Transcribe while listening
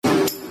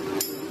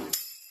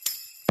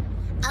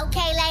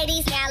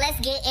ladies, now let's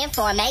get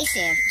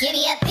information. Give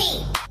me a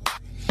P.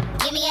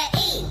 Give me a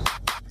E.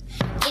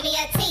 Give me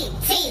a T.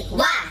 T.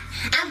 Y.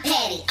 I'm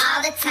petty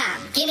all the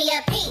time. Give me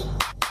a P.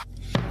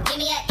 Give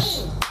me a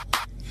E.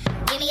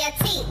 Give me a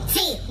T.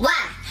 T.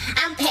 Y.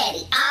 I'm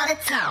petty all the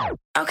time.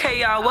 Okay,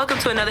 y'all, welcome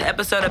to another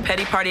episode of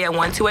Petty Party at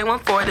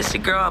 12814. This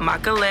your girl,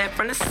 Amakalette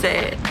from the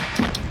set.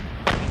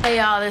 Hey,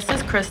 y'all, this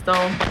is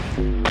Crystal.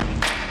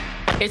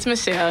 It's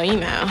Michelle, you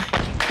know,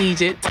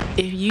 Egypt,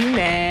 if you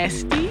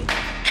nasty.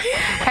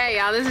 Hey,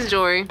 y'all, this is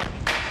Jory.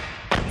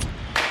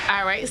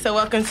 All right, so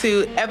welcome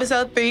to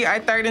episode 3, our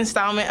third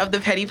installment of the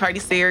Petty Party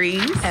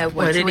series. At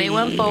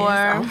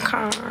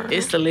 12814.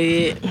 It's the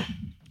lid.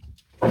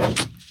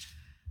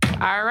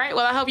 All right,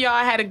 well, I hope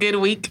y'all had a good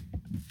week.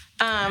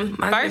 Mine's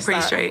been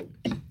pretty straight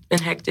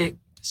and hectic.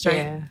 Straight.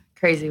 Yeah,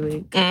 crazy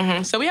week.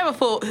 Mm-hmm. So we have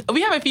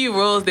a few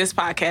rules this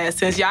podcast.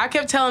 Since y'all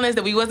kept telling us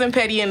that we wasn't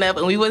petty enough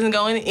and we wasn't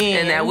going in.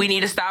 And that we need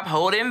to stop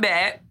holding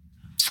back.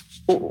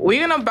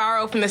 We're going to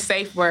borrow from the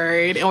safe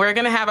word, and we're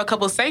going to have a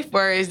couple safe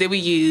words that we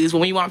use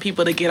when we want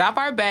people to get off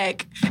our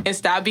back and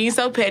stop being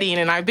so petty and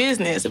in our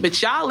business.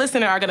 But y'all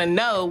listeners are going to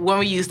know when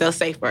we use those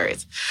safe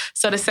words.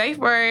 So the safe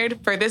word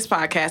for this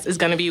podcast is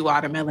going to be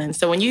watermelon.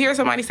 So when you hear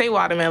somebody say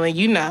watermelon,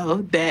 you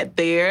know that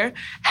they're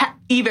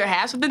either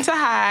have something to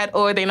hide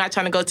or they're not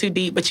trying to go too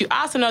deep, but you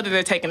also know that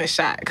they're taking a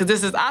shot because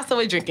this is also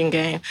a drinking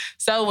game.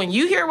 So when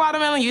you hear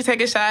watermelon, you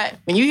take a shot.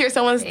 When you hear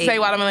someone say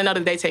watermelon, know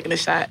that they're taking a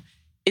shot.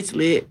 It's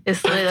lit.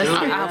 It's lit. I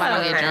hope I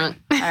don't get drunk.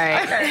 All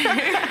right.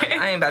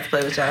 I ain't about to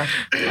play with y'all.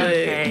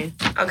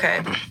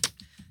 Okay.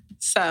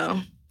 So,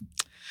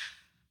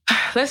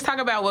 let's talk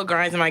about what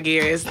grinds my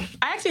gears.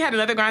 I actually had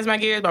another grinds my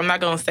gears, but I'm not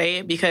going to say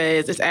it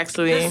because it's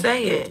actually... Just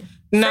say it.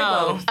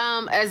 No.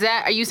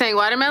 Are you saying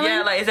watermelon?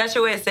 Yeah, like, is that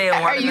your way of saying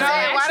watermelon? Are you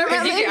saying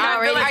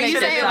watermelon? Are you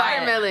saying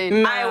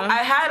watermelon? No. I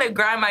had to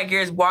grind my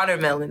gears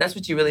watermelon. That's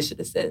what you really should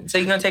have said. So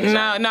you going to take a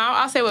shot? No,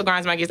 I'll say what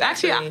grinds my gears.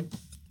 Actually,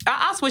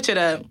 I'll switch it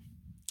up.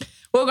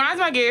 What grinds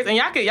my gears, and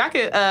y'all could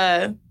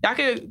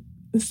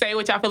say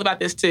what y'all feel about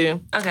this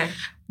too. Okay.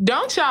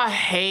 Don't y'all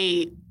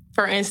hate,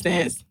 for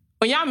instance,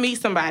 when y'all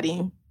meet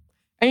somebody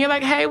and you're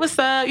like, hey, what's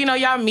up? You know,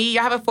 y'all meet,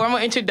 y'all have a formal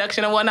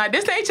introduction and whatnot.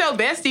 This ain't your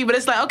bestie, but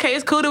it's like, okay,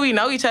 it's cool that we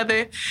know each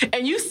other.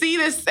 And you see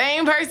this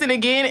same person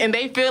again and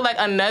they feel like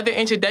another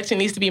introduction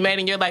needs to be made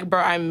and you're like, bro,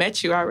 I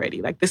met you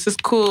already. Like, this is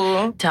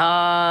cool. This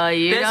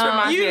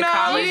reminds me of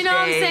college You know what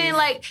I'm days. saying?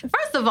 Like,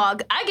 first of all,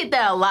 I get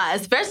that a lot,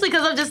 especially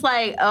because I'm just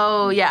like,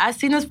 oh, yeah, I've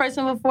seen this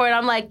person before, and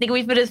I'm like, think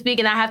we finna speak,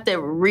 and I have to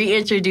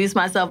reintroduce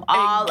myself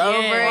all over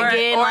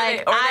again.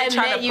 I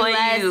met you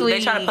last week.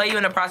 They try to play you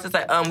in the process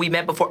like, we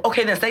met before.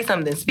 Okay, then say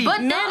something, speak.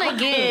 But then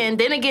again,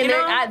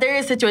 there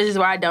is situations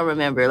where I don't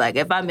remember. Like,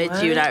 if I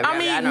met you and I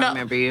don't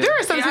remember you. There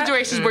are some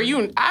situations where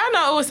I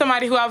know it was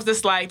somebody who I was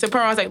just like, to her,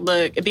 I was like,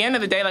 look, at the end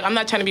of the day, like, I'm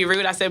not trying to be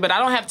rude. I said, but I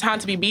don't have time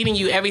to be beating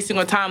you every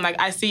single time, like,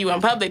 I see you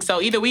in public.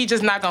 So either we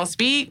just not gonna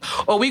speak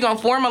or we gonna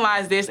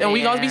formalize this and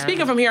we gonna be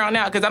speaking from here on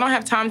out because I don't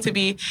have time to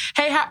be,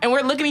 hey, and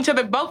we're looking each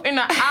other both in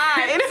the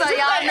eye. And So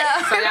y'all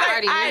know. So y'all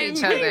already knew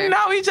each other. We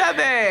know each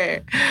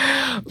other.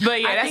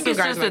 But yeah, I think it's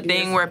just a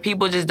thing where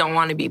people just don't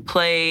want to be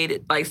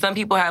played. Like, some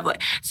people are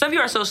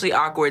socially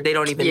awkward. They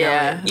don't even know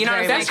it. You know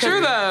what I'm saying? That's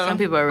true, though. Some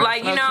people are really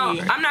like, you know,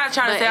 I'm not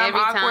trying to say I'm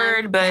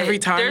awkward, but every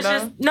time, there's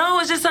though?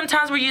 it's just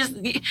sometimes where you're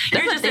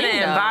just in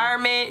an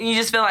environment and you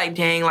just feel like,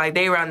 dang, like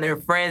they around their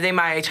friends, they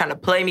might be trying to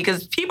play me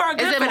because people are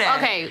good for that.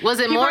 Okay, was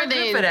it People more are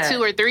good for than that.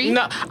 2 or 3?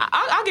 No,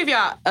 I'll give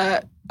y'all.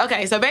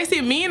 Okay, so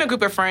basically, me and a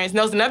group of friends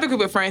knows another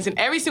group of friends, and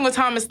every single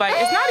time it's like,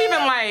 it's not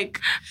even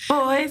like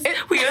Boys,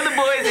 we are the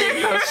boys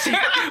in no shit.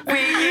 We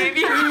give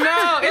you.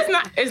 No,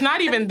 it's not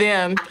even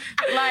them.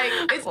 Like,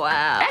 it's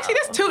actually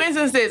there's 2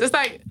 instances. It's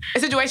like a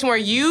situation where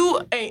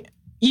you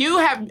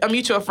have a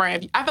mutual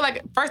friend. I feel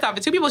like, first off,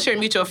 if 2 people share a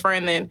mutual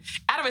friend, then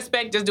out of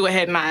respect, just do a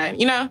head nod,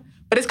 you know?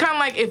 But it's kind of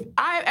like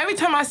every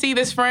time I see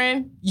this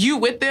friend, you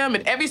with them,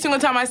 and every single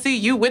time I see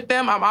you with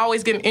them, I'm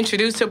always getting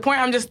introduced to a point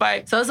I'm just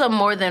like... So it's a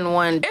more than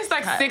one... It's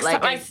like 6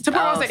 times. Like, to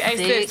point, I was like, hey,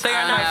 6. So you're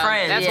not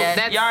friends.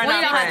 Y'all are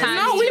not friends.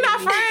 No, we're not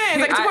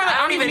friends. Like, to point,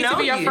 I don't even need to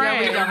be your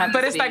friend. No,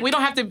 but it's like, we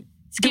don't have to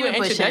do an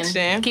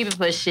introduction. Keep it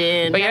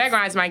pushing. But yeah, that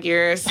grinds my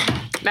gears.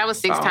 That was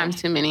 6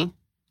 times too many.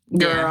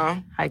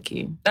 Girl. High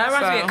key. That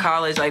reminds me of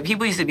college. Like,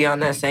 people used to be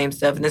on that same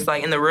stuff. And it's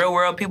like, in the real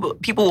world, people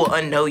will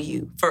unknow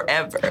you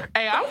forever.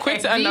 Hey, I'm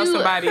quick to unknow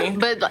somebody.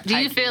 But do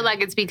you feel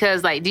like it's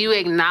because, like, do you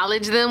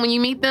acknowledge them when you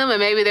meet them? And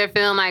maybe they're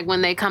feeling like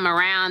when they come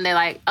around, they're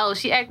like, oh,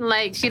 she acting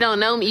like she don't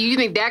know me. You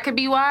think that could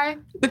be why?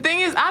 The thing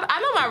is, I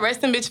know my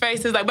resting bitch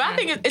face is like, but I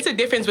think it's a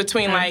difference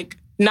between, like,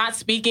 not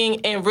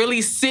speaking and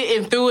really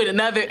sitting through it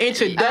another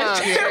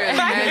introduction.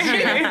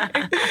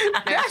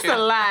 That's a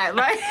lot.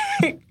 Like,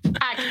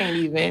 I can't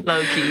even.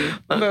 Low key.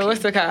 But what's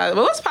the cause?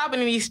 But what's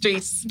popping in these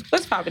streets?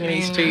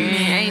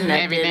 Ain't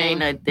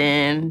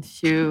nothing.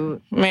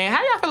 Shoot. Man,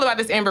 how y'all feel about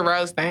this Amber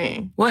Rose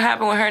thing? What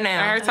happened with her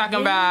now? I heard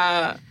talking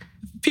about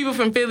people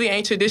from Philly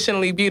ain't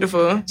traditionally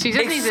beautiful. She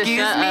just needs to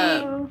shut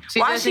up.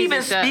 Why is she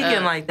even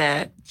speaking like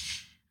that?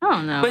 I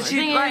don't know. But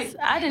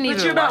I didn't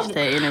even watch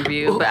that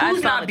interview. But Who's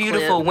I saw not the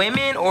beautiful, clip.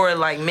 women or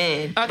like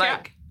men? Okay.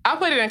 Like, I'll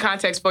put it in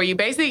context for you.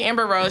 Basically,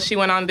 Amber Rose, she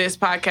went on this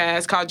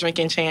podcast called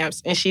Drinking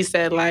Champs, and she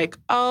said, like,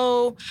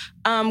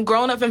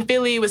 growing up in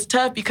Philly was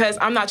tough because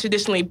I'm not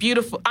traditionally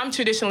beautiful. I'm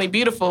traditionally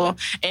beautiful,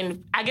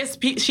 and I guess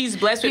she's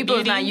blessed with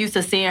beauty. People's not used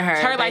to seeing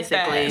her like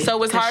that. So it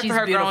was hard for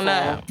her growing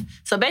up.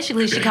 So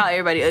basically, she called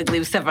everybody ugly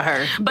except for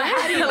her. But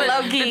how do you,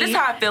 but this is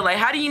how I feel. Like,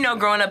 how do you know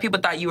growing up people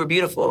thought you were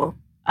beautiful?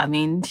 I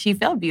mean, she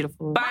felt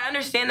beautiful. But I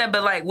understand that,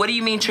 but like, what do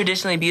you mean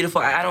traditionally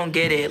beautiful? I don't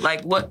get it.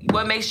 Like,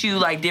 what makes you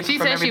like different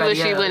from everybody else?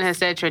 She said she wouldn't have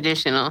said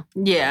traditional.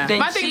 Yeah.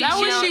 My thing, I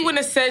wish she wouldn't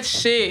have said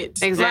shit.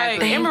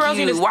 Exactly. Like, Amber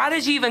Rose, why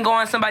did you even go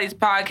on somebody's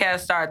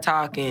podcast, start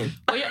talking?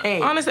 Well, yeah,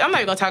 honestly, I'm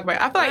not even gonna talk about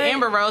it. I feel like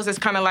Amber Rose is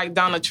kind of like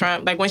Donald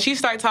Trump. Like when she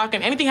starts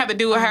talking, anything have to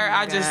do with her,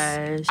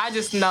 I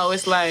just know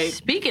it's like.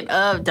 Speaking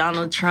of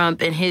Donald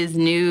Trump and his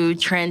new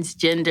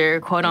transgender,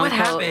 quote unquote,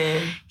 what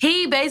happened?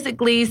 He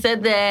basically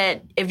said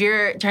that if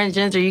you're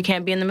transgender, you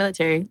can't be in the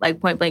military. Like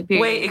point blank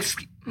period. Wait,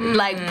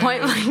 like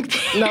point blank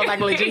period. No, like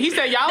legit. He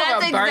said y'all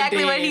That's are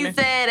exactly what he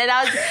said. And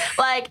I was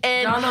like,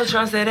 and Donald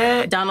Trump said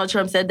that? Donald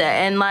Trump said that.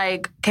 And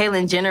like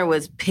Caitlyn Jenner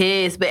was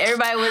pissed, but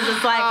everybody was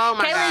just like,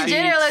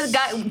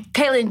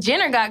 Caitlyn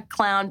Jenner got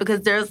clowned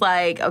because there's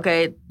like,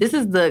 okay, this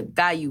is the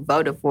guy you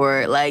voted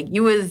for. Like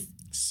you was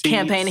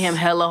campaigning him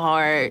hella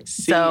hard.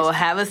 So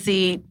have a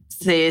seat,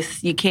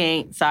 sis. You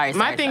can't. Sorry.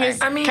 My thing is,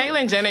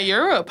 Caitlyn Jenner,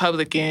 you're a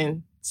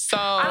Republican. So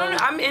I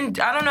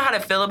don't know how to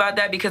feel about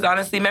that because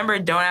honestly, remember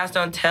don't ask,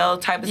 don't tell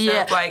type of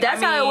stuff. Like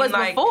that's how it was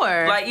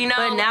before. Like you know,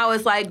 but now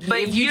it's like,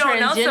 but if you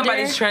don't know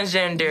somebody's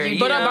transgender.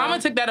 But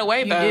Obama took that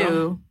away though. You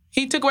do.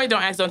 He took away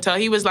don't ask, don't tell.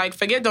 He was like,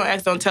 forget don't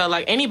ask, don't tell.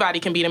 Like anybody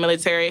can be in the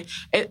military.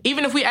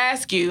 Even if we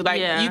ask you,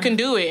 like you can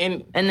do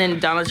it. And then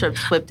Donald Trump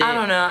flipped it. I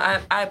don't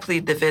know. I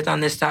plead the fifth on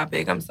this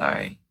topic. I'm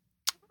sorry.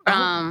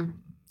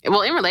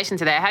 Well, in relation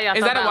to that, how y'all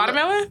feel about... Is that a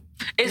watermelon?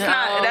 It's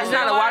not. That's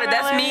not a water.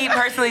 That's me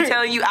personally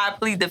telling you I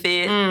plead the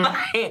fifth.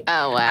 Like,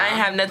 oh, wow. I ain't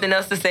have nothing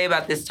else to say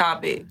about this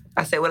topic.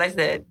 I said what I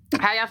said.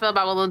 How y'all feel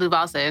about what Lil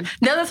Duval said?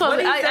 No, that's what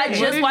I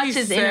just watched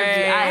his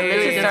interview. I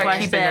literally just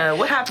watched that.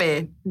 What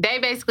happened? They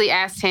basically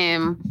asked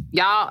him,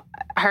 y'all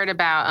heard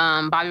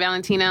about Bobby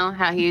Valentino,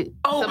 how he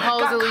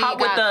supposedly got caught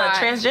with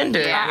the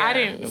transgender. Yeah. I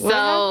didn't.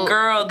 So,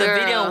 girl, the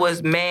video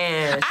was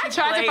mad. I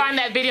tried to find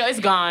that video. It's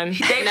gone.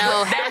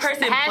 That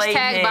person played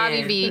him.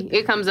 Bobby V.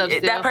 It comes up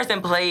still. That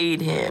person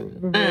played him.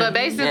 But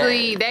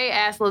basically, they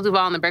asked Lil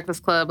Duval on the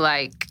Breakfast Club,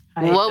 like,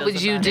 what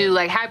would you do?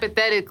 Like,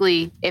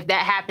 hypothetically, if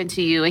that happened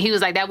to you? And he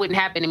was like, that wouldn't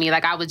happen to me.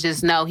 Like, I would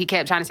just know. He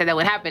kept trying to say that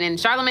would happen. And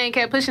Charlamagne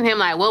kept pushing him,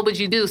 like, what would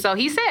you do? So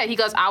he said, he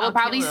goes, I would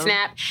probably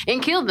snap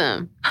and kill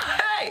them.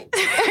 Hey!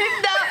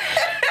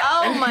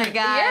 Oh, my God.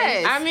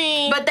 Yes. I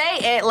mean... But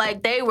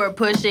they were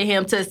pushing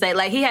him to say,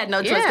 like, he had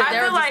no choice. Yeah. They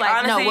were just like,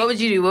 honestly, no, what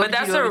would you do? What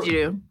would you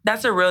do?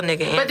 That's a real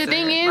nigga answer. But the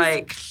thing is...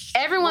 like,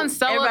 everyone's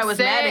so everybody upset, was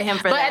mad at him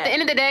for but that. at the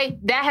end of the day,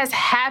 that has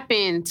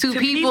happened to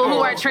people who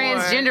are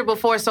transgender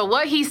before. So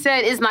what he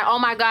said is like, oh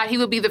my God, he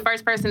would be the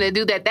first person to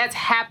do that. That's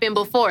happened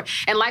before.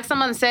 And like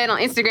someone said on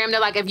Instagram, they're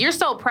like, if you're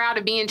so proud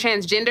of being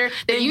transgender,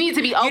 then you need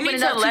to be open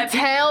enough to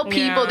tell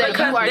people that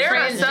you are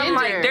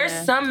transgender. There's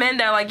some men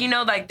that like, you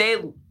know, like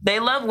they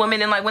love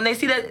women and like when they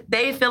see that,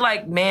 they feel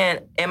like, man,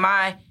 am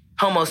I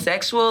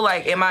homosexual?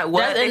 Like, am I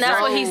what? And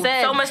that's what he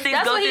said. So much things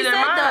go through their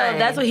mind. Though.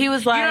 That's what he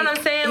was like. You know what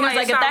I'm saying? He was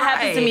like, if that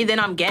happens to me, then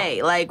I'm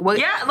gay. Like, what?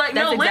 Yeah, like,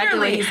 that's exactly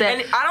what he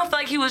said. And I don't feel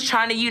like he was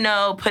trying to, you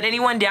know, put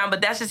anyone down,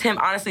 but that's just him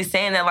honestly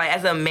saying that, like,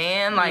 as a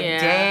man, like,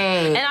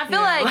 dang. And I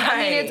feel like, I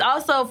mean, it's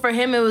also, for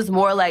him, it was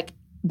more like,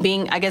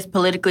 being, I guess,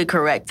 politically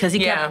correct because he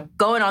kept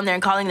going on there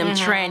and calling them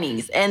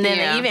trannies. And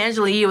then even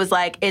Angela Yee was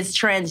like, it's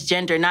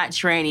transgender, not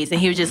trannies. And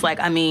he was just like,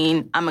 I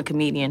mean, I'm a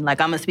comedian. Like,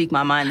 I'm going to speak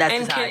my mind. That's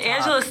just how I talk.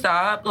 Angela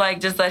stop?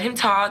 Like, just let him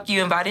talk.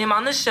 You invited him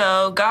on the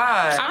show.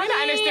 God. I mean,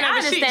 I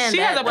understand.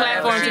 She has a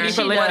platform to be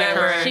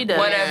political. She does.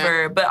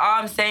 Whatever. But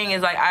all I'm saying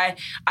is, like, I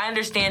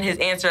understand his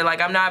answer. Like,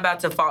 I'm not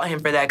about to fault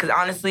him for that because,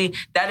 honestly,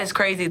 that is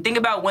crazy. Think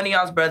about one of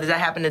y'all's brothers that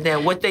happened to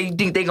them. What they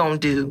think they going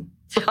to do.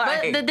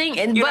 Like, but the thing,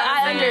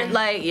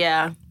 but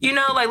you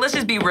know, like, let's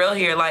just be real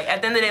here. Like,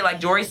 at the end of the day, like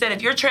Jory said,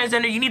 if you're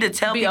transgender, you need to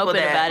tell people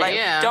that. Like,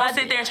 don't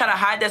sit there and try to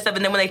hide that stuff.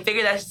 And then when they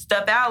figure that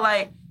stuff out,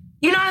 like,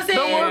 you know what I'm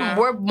saying? But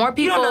were more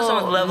people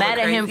mad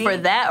at him for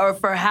that or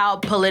for how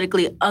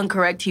politically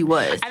incorrect he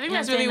was? I think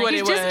that's really what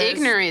it was. He's just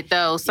ignorant,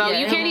 though. So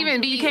you can't even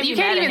be. You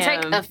can't even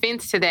take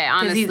offense to that.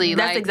 Honestly,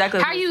 that's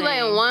exactly how you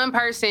letting one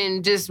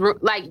person just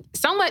like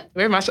somewhat.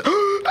 Where's my shit?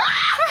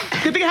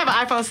 Good thing I have an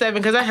iPhone 7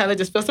 because I hella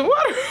just spilled some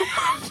water.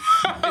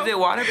 Is it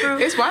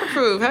waterproof? It's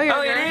waterproof. Hell yeah.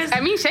 Oh, it is?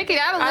 I mean, shake it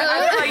out a little.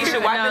 I feel like you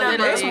should wipe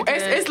it up.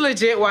 It's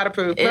legit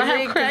waterproof. Is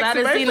it? Because I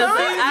done seen Oh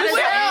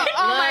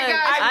my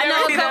God. I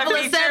know a couple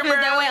of sevens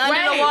that went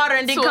under the water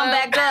and didn't come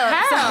back up.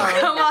 How? So,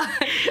 come on.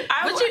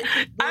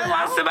 I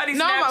watched somebody Snapchat.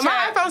 No,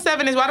 my iPhone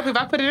 7 is waterproof.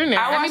 I put it in there.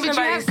 I mean, but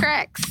you have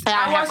cracks.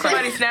 I watched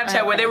somebody's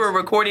Snapchat where they were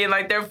recording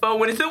like their phone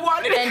when it's in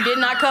water. And did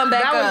not come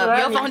back up.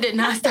 Your phone did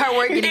not start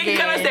working again.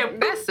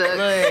 That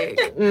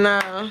sucks.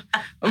 No.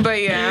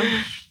 But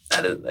yeah.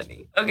 That is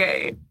funny.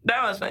 Okay.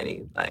 That was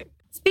funny. Like,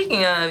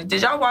 speaking of,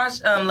 did y'all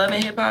watch Love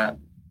and Hip Hop?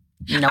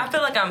 Nope. I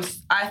feel like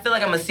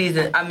I'm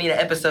an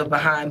episode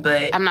behind,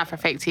 but I'm not for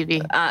fake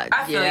TV.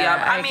 I feel y'all.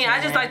 I mean,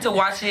 I just like to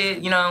watch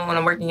it, when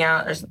I'm working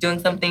out or doing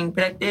something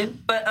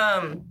productive. But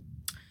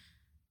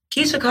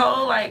Keyshia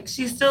Cole, like,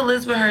 she still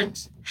lives with her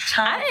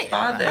child's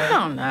father. I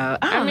don't know.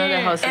 I don't know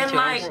that whole situation. And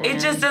like, it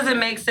just doesn't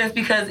make sense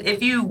because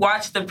if you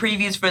watch the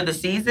previews for the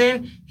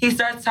season, he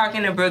starts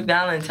talking to Brooke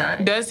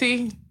Valentine. Does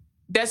he?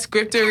 That's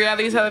scripted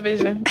reality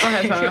television. Go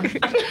ahead, Tom.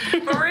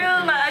 For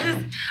real, like,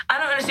 I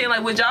don't understand.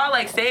 Like, would y'all,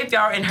 like, say if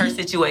y'all are in her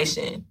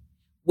situation,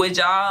 would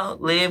y'all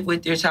live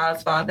with your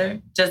child's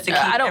father just to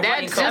keep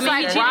everybody That's just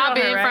like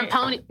Robin from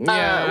Pony.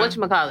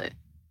 Whatchamacallit?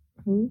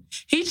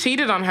 He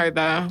cheated on her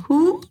though.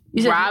 Who?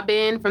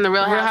 Robin from the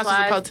Real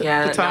Housewives.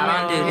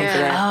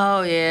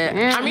 Oh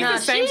yeah. I mean, the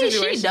same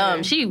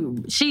situation. She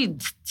dumb. She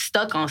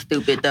stuck on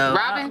stupid though.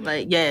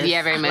 Robin?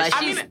 Yeah, very much. Like,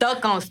 she's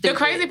stuck on stupid. The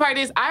crazy part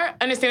is, I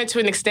understand it to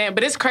an extent,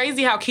 but it's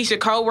crazy how Keyshia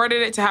Cole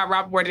worded it to how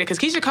Robin worded it. Because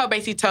Keyshia Cole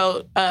basically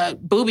told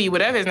Booby,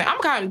 whatever his name.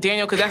 I'm calling him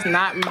Daniel because that's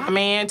not my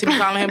man to be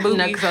calling him Booby.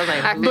 No, because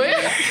I was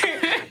like,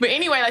 but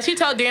anyway, like, she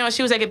told Daniel,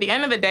 she was like, at the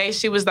end of the day,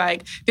 she was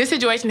like, this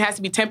situation has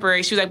to be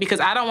temporary. She was like,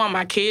 because I don't want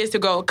my kids to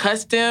go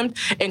accustomed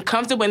and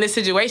comfortable in this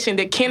situation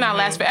that cannot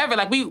last forever.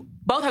 Like, we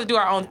both have to do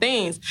our own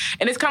things.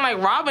 And it's kind of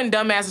like Robin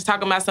dumbass was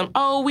talking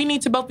about we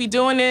need to both be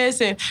doing this,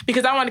 and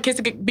because I want the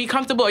kids to be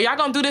comfortable. Y'all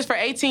gonna do this for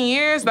 18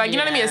 years? Like, you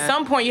know what I mean? At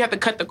some point, you have to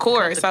cut the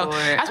cord.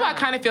 That's why I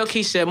kind of feel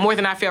Keyshia more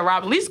than I feel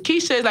Robin. At least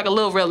Keyshia is like a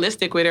little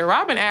realistic with it.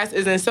 Robin ass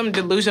is in some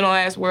delusional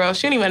ass world.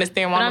 She don't even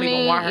understand why I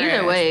even want her either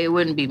ass. Way, it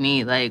wouldn't be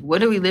me. Like,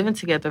 what are we living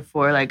together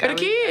for? Like, for the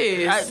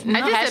kids.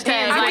 I just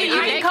depends. Like,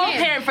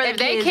 if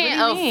they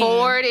can't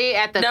afford it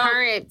at the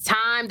current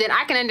time, then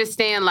I can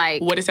understand,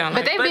 like, what it sounds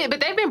like. But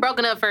they've been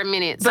broken up for a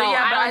minute. So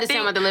I don't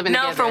understand what they're living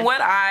together. No, from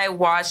what I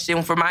watched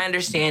and from my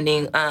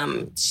understanding,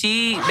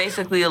 she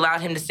basically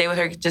allowed him to stay with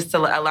her just to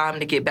allow him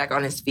to get back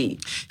on his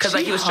feet. Because,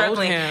 like, he was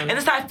struggling. And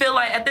this, I feel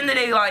like, at the end of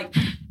the day, like,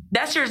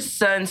 that's your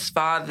son's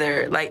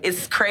father. Like,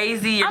 it's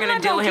crazy. You're going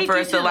to deal with him for the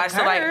rest of your life.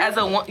 So, like, as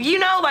a woman,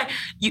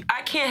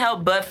 I can't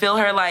help but feel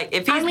her. Like,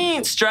 if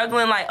he's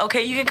struggling, like,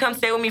 okay, you can come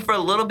stay with me for a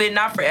little bit,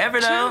 not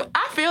forever, though.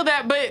 I feel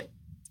that, but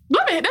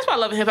that's why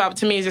Love and Hip Hop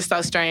to me is just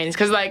so strange.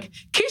 Because, like,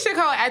 Keyshia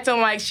Cole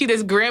acting like she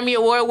this Grammy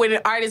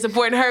Award-winning artist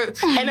supporting her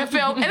in a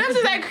film. And I'm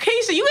just like,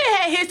 Keyshia, you ain't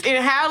had hits in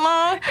how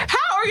long?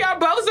 How are y'all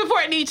both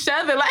supporting each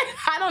other? Like,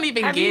 I don't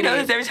even get it. You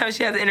notice every time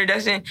she has an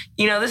introduction,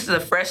 this is a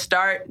fresh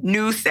start,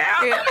 new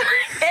sound. Yeah.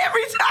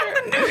 Every time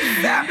the new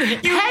sound.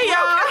 Hey,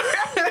 y'all.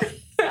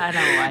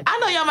 I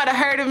know y'all might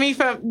have heard of me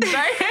from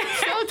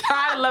so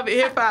tired of Love and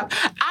Hip Hop.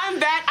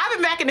 I'm back. I've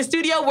been back in the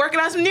studio working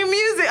on some new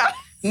music.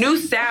 New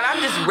sound.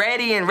 I'm just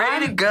ready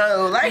to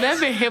go. Like,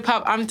 Love and Hip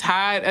Hop. I'm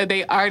tired of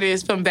they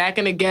artists from back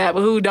in the gap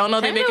who don't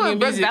know they're making new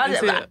music.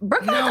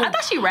 Brooke Valentine, I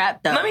thought she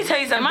rapped though. Let me tell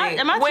you something.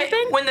 Am I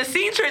tripping? When the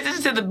scene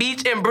transitions to the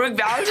beach and Brooke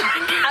Valentine,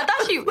 I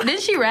thought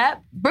didn't she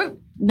rap? Brooke.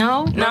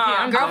 No.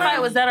 Girl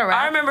Fight, was that a rap?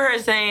 I remember her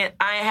saying,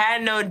 I ain't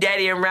had no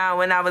daddy around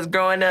when I was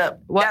growing up.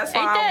 What? That's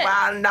why I'm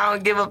wild and I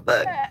don't give a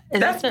fuck.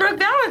 That's Brooke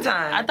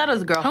Valentine. I thought it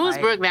was Girl Fight. Who's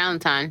Brooke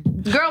Valentine?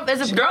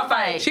 It's a Girl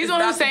Fight. She's the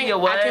one who's saying,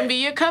 I can be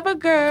your cover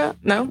girl.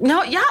 No,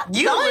 y'all.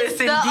 You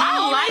listen.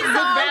 I like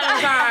Brooke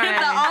Valentine.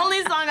 The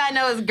only song I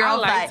know is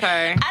Girl Fight.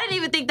 Her. I didn't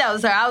even think that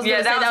was her. I was going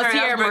to say that was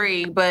Tierra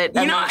Marie, but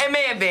it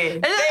may have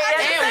been.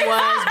 It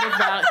was Brooke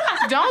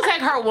Valentine. Don't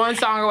take her one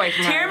song away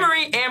from her. Tierra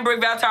Marie and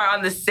Brooke Valentine are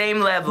on the same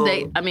level.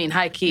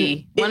 High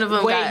key. One of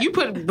them. Wait, you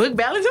put Brooke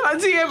Valentine on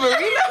Tierra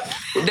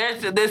Marie?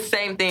 They're the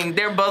same thing.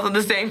 They're both on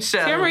the same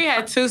show. Tierra Marie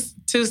had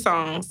two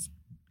songs.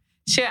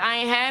 Shit, I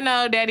ain't had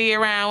no daddy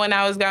around when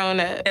I was growing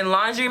up. And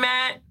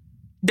Laundromat.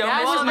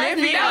 That was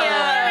Memphis.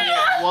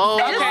 Whoa.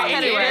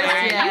 Okay. You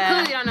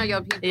clearly don't know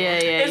your people. Yeah.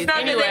 It's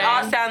not that they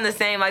all sound the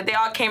same. Like, they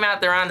all came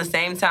out around the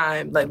same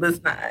time. Like,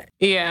 let's not.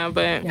 Yeah,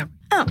 but...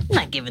 I'm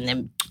not giving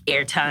them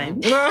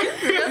airtime.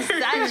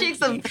 Side chicks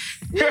of...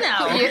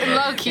 No.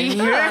 Low key.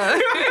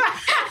 I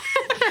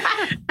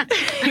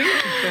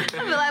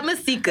feel like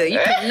Masika. You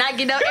cannot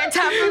get no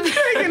airtime from me.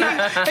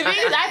 The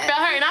thing is, I felt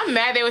her, and I'm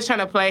mad they was trying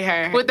to play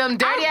her. With them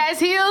dirty-ass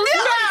heels?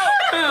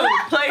 No!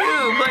 Play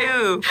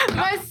who?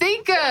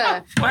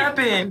 Masika. What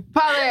happened?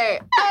 Pollard.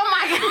 Oh,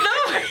 my God.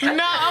 No.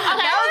 Okay.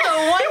 That was the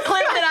one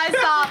clip that I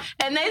saw,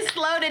 and they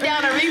slowed it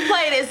down and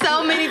replayed it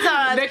so many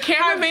times. The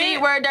cameraman... Her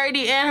feet were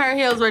dirty and her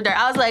heels were dirty.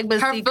 I was like,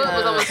 Masika. Her foot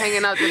was almost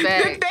hanging out the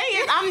back. The thing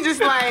is, I'm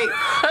just like,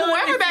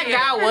 whoever that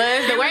guy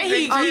was, the way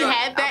he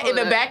had that in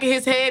the back of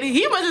his head,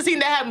 he must have seen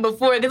that happen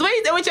before. Because when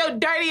he said, with your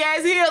dirty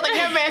ass heels, like,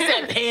 that man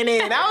said,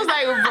 panning. I was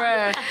like,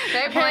 bruh.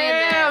 They playing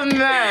that.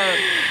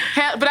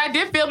 No. But I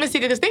did feel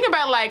Masika, because think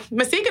about, like,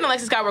 Masika and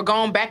Alexis Scott were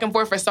going back and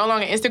forth for so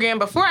long on Instagram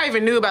before I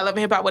even knew about Love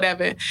and Hip Hop,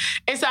 whatever.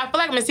 And so I feel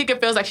like Masika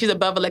feels like she's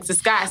above Alexis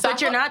Scott. So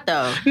but you're not,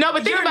 though. No,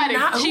 but think about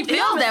it. She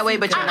feels that way,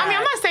 but you're not. I mean,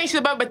 I'm not saying she's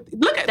above, but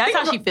look at that's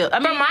how she feels. I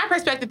mean, from my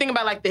perspective, think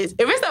about it like this.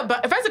 If it's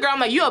a girl, I'm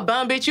like, you a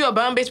bum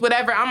bitch,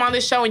 whatever. I'm on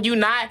this show and you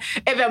not.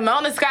 If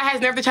Mona Scott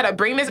has nerve to try to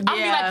bring this, I'll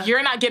be like,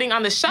 you're not getting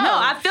on the show. No,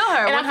 I feel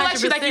her. And 100%. I feel like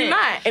she's like, you're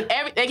not. And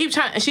they keep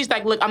trying, and she's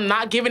like, look, I'm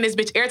not giving this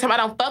bitch airtime. I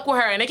don't fuck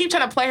with her. And they keep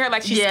trying to play her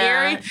like she's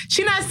scary.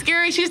 She's not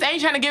scary. She just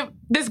ain't trying to give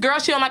this girl,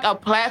 she on like a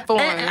platform.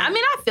 And, I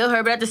mean, I feel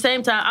her, but at the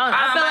same time,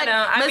 I feel like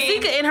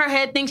Masika in her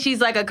head thinks she's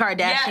like a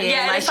Kardashian.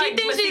 Yeah, like she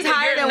thinks she's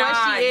higher than what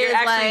she is. You're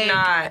actually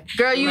not.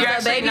 Girl, you're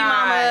a baby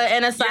mama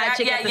and a side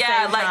chick at the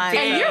same time.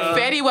 And you're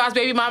Fetty Wap's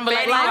baby mama.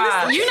 Like,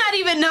 you're not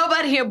even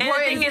nobody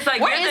important. And the thing is,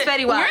 like, where is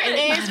Fetty Wap? Where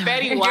is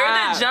Fetty Wap?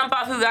 You're the jump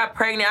off who got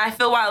pregnant. I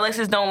feel why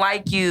Alexis don't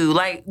like you.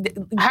 Like,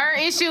 her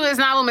issue is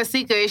not with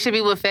Masika. It should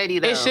be with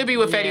Fetty, though. It should be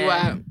with Fetty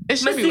Wap.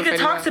 Masika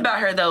talks about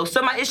her, though.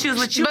 So my issue is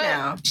with you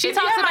now. She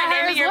talks about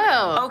her as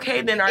well.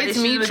 Okay, then our it's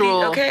issue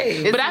mutual.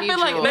 Okay. But I feel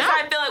like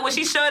when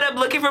she showed up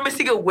looking for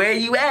Masika, where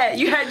you at?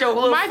 You had your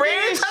little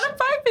friend trying to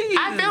fight for you.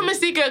 I feel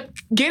Masika,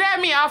 get at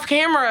me off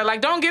camera.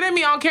 Like, don't get at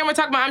me on camera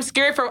talking about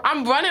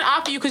I'm running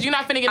off of you because you're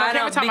not finna get on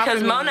camera talking about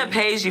because Mona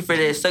pays you for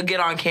this, so get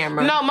on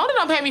camera. No, Mona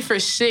don't pay me for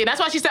shit. That's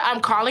why she said,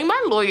 I'm calling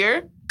my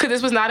lawyer. Because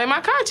this was not in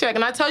my contract.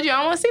 And I told you I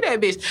don't want to see that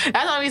bitch.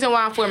 That's the only reason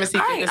why I'm for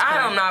Masika.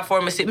 I'm not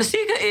for Masika.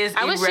 Masika is irrelevant.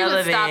 I wish she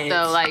would stop,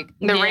 though. Like,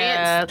 the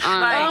rants.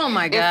 Oh,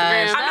 my God.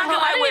 I'm not going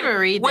to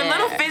lie. When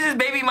Little Fizz's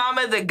baby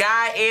mama, the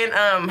guy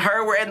and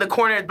her were in the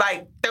corner,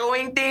 like,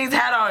 throwing things,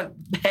 had on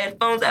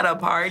headphones at a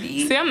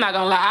party. See, I'm not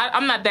going to lie.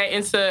 I'm not that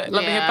into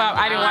Love and Hip Hop.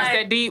 I didn't watch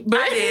that deep.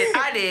 But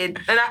I did.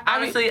 And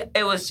obviously,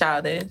 it was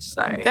childish.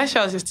 Sorry. That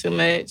show's just too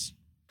much.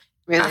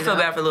 Really? I feel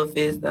bad for Little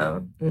Fizz,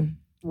 though.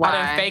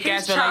 Why? Fake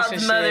ass relationships.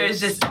 His mother is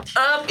just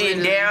up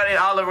and down and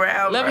all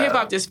around. Love and Hip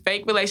Hop, just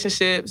fake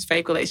relationships.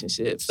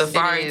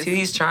 Safari too.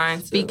 He's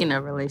trying to. Speaking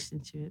of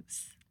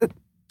relationships,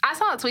 I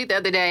saw a tweet the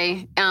other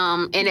day,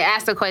 and it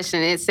asked a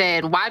question. It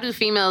said, "Why do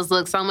females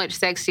look so much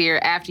sexier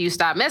after you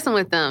stop messing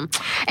with them?"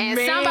 And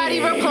somebody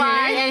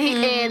replied,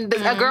 and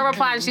a girl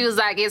replied, and she was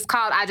like, "It's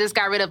called I just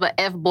got rid of a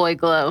F-boy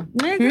glow."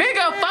 Nigga,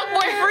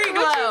 fuckboy free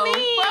glow. What you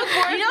mean?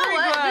 Fuckboy you know free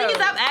what? glow.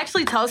 Because I've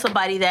actually told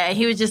somebody that, and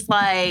he was just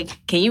like,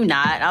 "Can you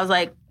not?" I was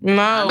like,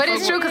 no. But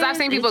it's true because I've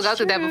seen people go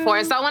through that before.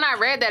 And so when I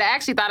read that, I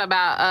actually thought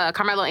about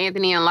Carmelo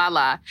Anthony and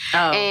Lala.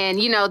 And,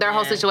 their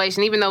whole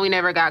situation, even though we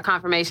never got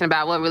confirmation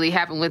about what really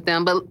happened with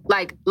them. But,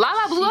 like,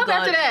 Lala blew up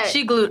after that.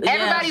 She glued.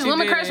 Everybody's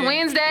Woman Crush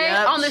Wednesday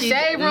on the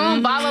Shade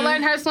Room, Bala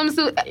letting her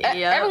swimsuit.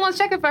 Everyone's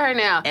checking for her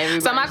now.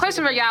 So my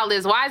question for y'all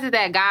is, why is it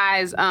that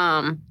guys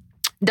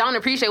don't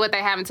appreciate what they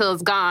have until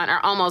it's gone or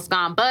almost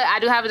gone? But I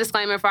do have a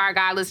disclaimer for our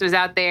guy listeners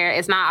out there.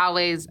 It's not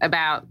always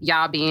about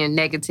y'all being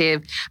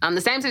negative.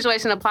 The same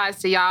situation applies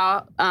to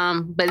y'all,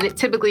 but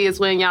typically it's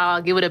when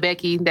y'all give it a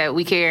Becky that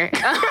we care.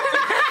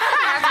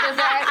 After the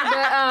fact,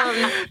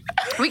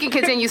 but we can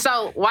continue.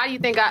 So why do you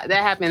think that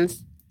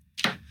happens?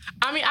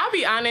 I mean, I'll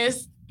be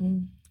honest.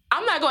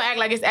 I'm not going to act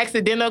like it's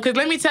accidental because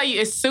let me tell you,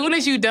 as soon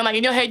as you done, like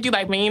in your head, you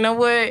like, man, you know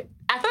what?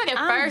 I feel like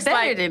at first,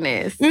 better like, than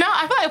this. No,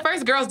 I feel like at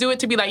first girls do it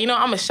to be like, I'm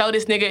gonna show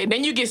this nigga, and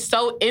then you get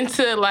so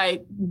into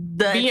like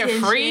being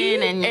free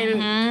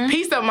and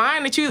peace of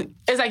mind that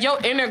it's like your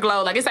inner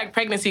glow, like it's like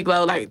pregnancy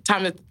glow, like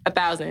times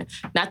 1,000.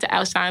 Not to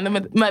outshine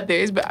the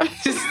mothers, but I'm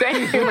just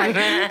saying, like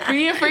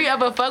being free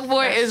of a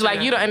fuckboy is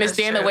like you don't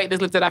understand the weight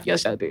that's lifted off your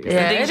shoulders.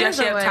 Yeah, you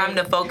actually have time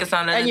to focus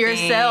on other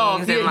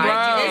yourself. Things.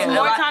 It's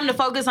more time to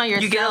focus on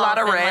yourself. You get a lot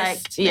of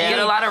rest. You get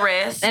a lot of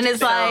rest. And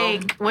it's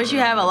like once you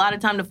have a lot of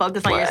time to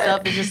focus on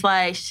yourself, it's just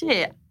like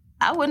shit.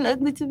 I wasn't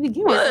ugly to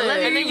begin with. So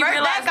and then you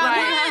realize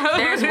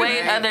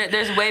like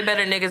there's way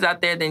better niggas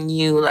out there than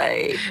you.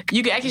 Like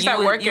you can actually start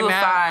working you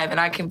out. 5 and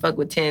I can fuck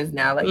with 10s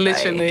now. Like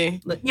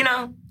literally, you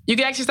know. You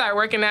can actually start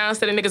working out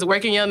instead of niggas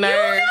working your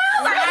nerves.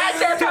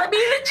 That's why I be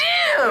in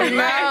the gym.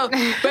 No,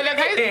 but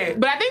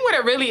I think what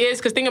it really is,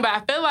 because think about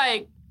it, I feel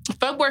like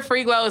fuckboy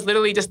free glow is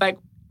literally just like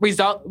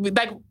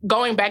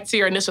going back to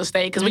your initial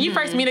state. Because when you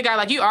first meet a guy,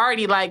 like you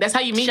already like that's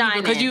how you meet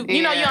people because you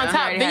know you're on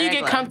top. Then you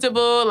get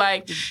comfortable.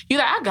 Like you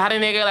like I got a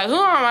nigga. Like who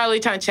am I really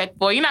trying to check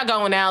for? You're not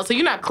going out, so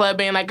you're not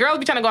clubbing. Like girls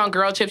be trying to go on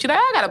girl trips. You're like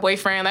I got a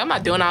boyfriend. Like I'm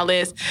not doing all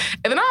this.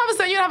 And then all of a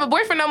sudden you don't have a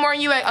boyfriend no more,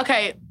 and you like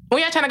okay.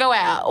 We ain't trying to go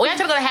out. We ain't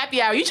trying to go to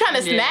happy hour. You trying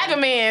to snag a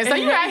man. So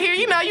you out here,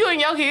 you in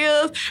your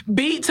heels,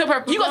 beat to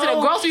her. You go to the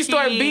grocery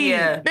store, beat.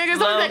 Niggas,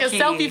 somebody take a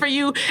selfie for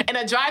you and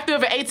a drive-through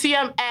of an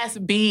ATM ass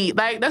beat.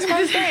 Like, that's what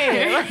I'm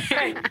saying.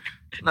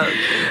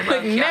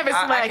 Like, never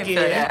slacking.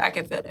 I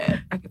can feel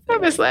that.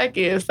 Never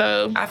slacking,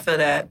 so. I feel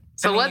that.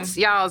 So what's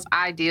y'all's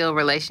ideal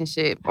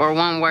relationship or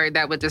one word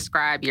that would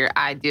describe your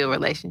ideal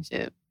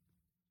relationship?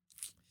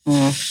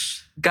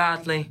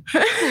 Godly.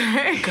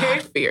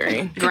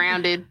 God-fearing.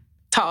 Grounded.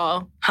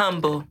 Tall.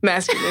 Humble.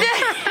 Masculine.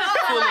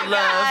 Full of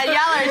love. Y'all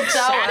are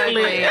so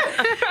ugly.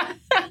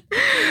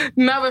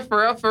 No, but for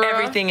real.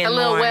 Everything in a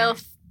little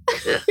wealth.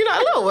 A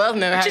little wealth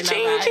never had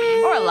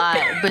or a lot,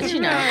 but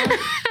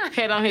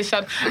head on his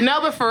shoulder.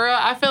 No, but for real,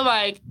 I feel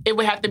like it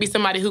would have to be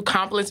somebody who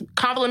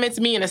compliments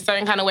me in a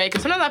certain kind of way.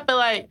 Because sometimes I feel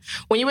like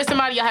when you're with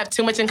somebody, y'all have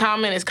too much in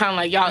common. It's kind of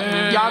like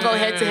y'all go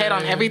head to head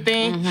on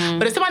everything.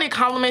 But if somebody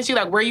compliments you,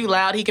 like where you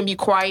loud, he can be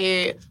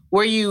quiet.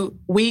 Where you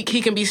weak,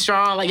 he can be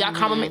strong. Like y'all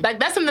compliment. Like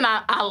that's something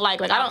I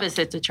like. Like I don't.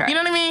 Opposite attract. You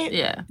know what I mean?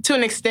 Yeah. To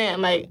an extent,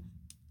 like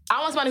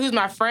I want somebody who's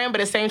my friend, but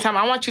at the same time,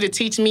 I want you to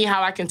teach me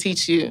how I can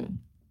teach you.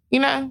 You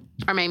know?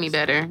 Or made me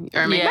better.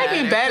 Or make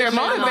me better.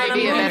 Motivate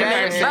me a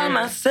better person. By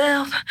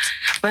myself,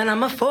 but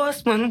I'm a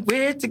force when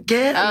we're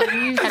together.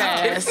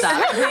 Head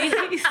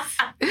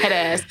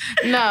ass.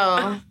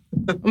 No.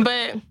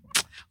 But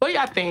what do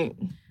y'all think?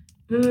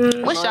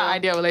 What's your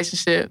ideal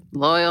relationship?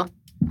 Loyal.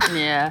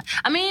 Yeah.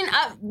 I mean,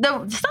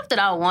 the stuff that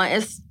I want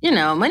is,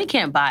 money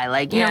can't buy.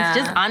 Like, you know,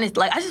 just honest.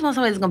 Like, I just want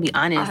somebody that's going to be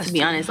honest, to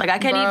be honest. Like, I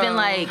can't even,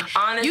 like,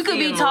 honesty, you could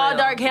be tall,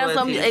 dark,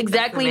 handsome,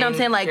 exactly, you know what I'm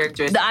saying? Like,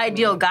 the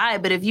ideal guy.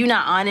 But if you're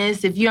not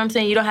honest, if you know what I'm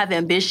saying, you don't have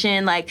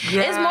ambition, like,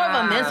 it's more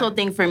of a mental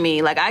thing for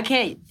me. Like, I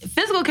can't,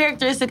 physical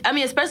characteristics, I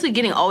mean, especially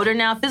getting older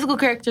now, physical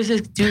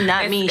characteristics do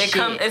not mean shit.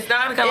 It's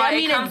not because,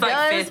 it comes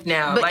like fifth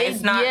now. But like,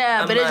 it's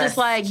not but it's just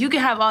like, you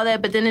can have all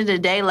that, but at the end of the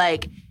day,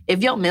 like,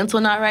 if your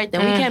mental not right,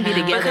 then we can't be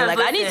together. Because, like,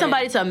 I need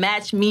somebody to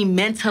match me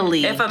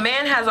mentally. If a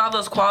man has all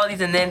those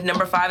qualities and then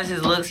number 5 is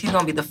his looks, he's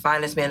gonna be the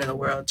finest man in the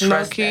world.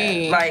 Trust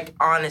that. Like,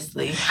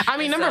 honestly. I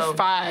mean, number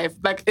 5,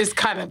 like, is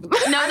kind of.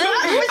 Maybe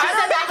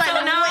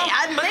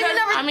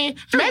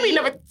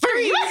number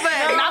 3. But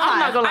I'm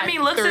not gonna. I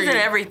mean, looks isn't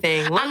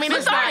everything. Looks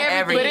it's not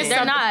everything. But it's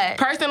they're not.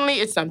 Personally,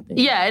 it's something.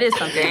 Yeah, it is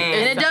something,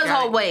 and it does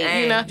hold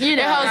weight. You know, it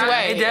holds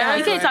weight.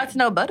 You can't talk to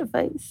no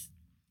butterface.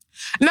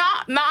 No,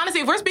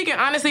 honestly, if we're speaking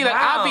honestly, like,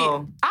 I'll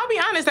be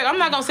honest, like, I'm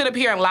not gonna sit up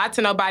here and lie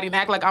to nobody and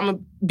act like I'm gonna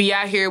be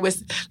out here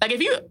with, like,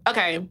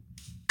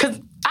 because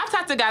I've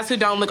talked to guys who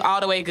don't look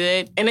all the way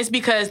good, and it's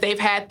because they've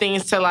had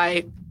things to,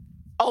 like,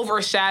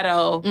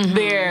 overshadow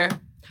their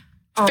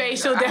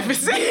facial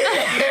deficit.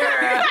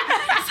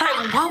 It's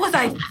like, what was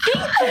I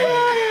thinking?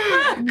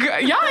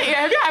 Have y'all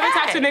ever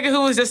talked to a nigga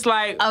who was just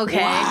like,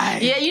 okay, why?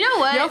 Yeah, you know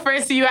what? Your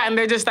friends see you out and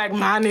they're just like,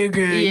 my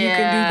nigga, you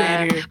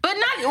can do better. But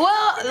not,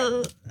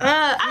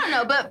 I don't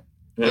know, but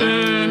no.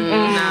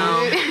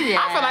 Yeah.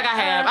 I feel like I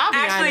have. I'll be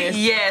honest.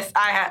 Yes,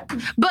 I have.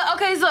 But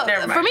okay, so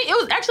for me,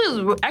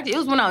 it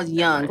was when I was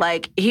young.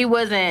 Like, he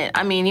wasn't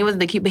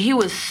the key, but he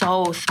was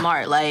so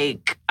smart.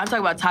 Like, I'm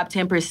talking about top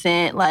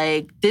 10%.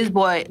 Like, this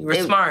boy, you were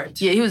smart.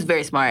 Yeah, he was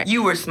very smart.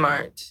 You were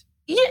smart.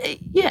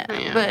 Yeah.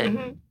 But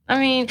I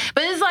mean,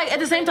 but it's like, at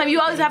the same time, you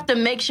always have to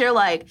make sure,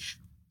 like,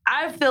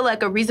 I feel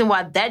like a reason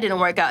why that didn't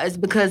work out is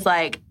because,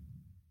 like,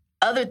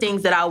 other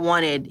things that I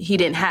wanted, he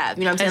didn't have.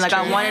 You know what I'm saying? Like,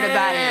 I wanted a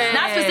guy,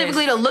 not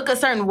specifically to look a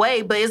certain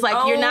way, but it's like,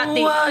 you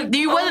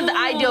wasn't the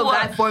ideal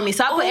guy for me.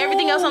 So I put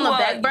everything else on the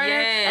back burner,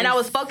 and I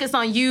was focused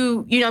on you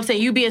know what I'm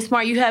saying, you being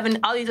smart, you having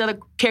all these other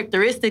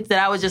characteristics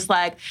that I was just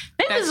like,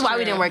 maybe this is why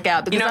we didn't work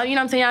out. Because, you know what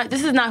I'm saying?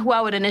 This is not who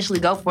I would initially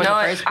go for in the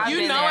first place.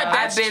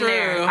 I've been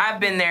there. I've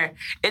been there.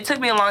 It took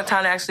me a long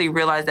time to actually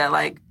realize that,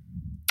 like,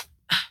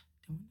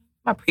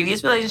 my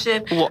previous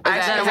relationship. Is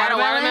that a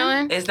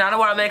watermelon? It's not a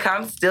watermelon.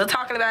 I'm still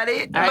talking about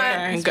it.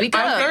 Okay. But speak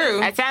up.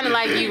 It sounded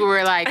like you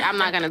were like, I'm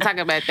not going to talk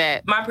about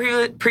that. My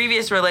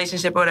previous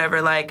relationship or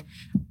whatever, like,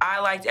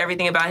 I liked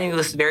everything about him. He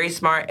was very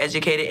smart,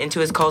 educated, into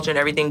his culture and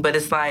everything. But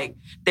it's like,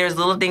 there's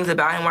little things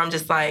about him where I'm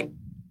just like,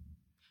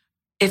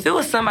 if it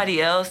was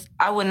somebody else,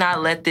 I would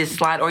not let this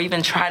slide or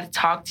even try to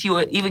talk to you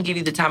or even give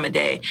you the time of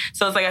day.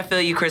 So it's like, I feel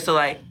you, Crystal,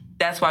 like,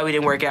 that's why we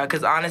didn't work out.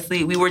 Because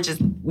honestly, we weren't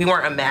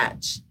a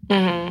match.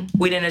 Mm-hmm.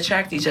 We didn't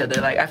attract each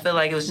other. Like, I feel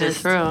like it was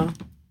just, it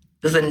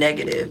was a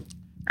negative.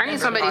 I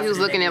need somebody who's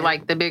looking at,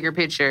 like, the bigger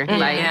picture. Mm-hmm.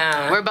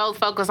 Like, we're both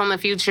focused on the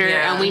future,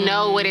 and we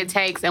know what it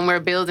takes, and we're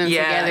building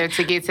together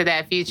to get to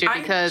that future.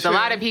 Because a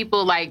lot of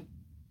people, like,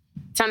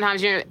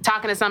 sometimes you're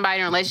talking to somebody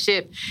in a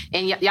relationship,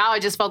 and y'all are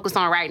just focused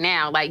on right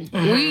now. Like,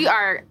 we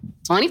are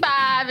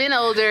 25 and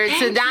older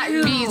to not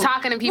be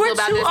talking to people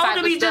about this type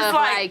of stuff. Just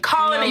like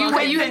calling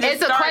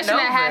it's a question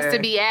that has to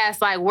be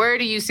asked. Like, where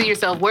do you see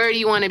yourself? Where do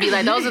you want to be?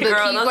 Like, those are the key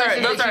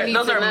questions that you need to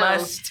know. Those are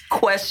must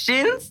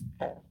questions.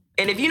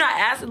 And if you're not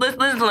asking,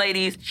 listen,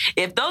 ladies,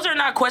 if those are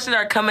not questions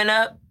that are coming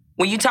up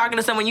when you're talking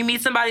to someone, you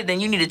meet somebody,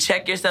 then you need to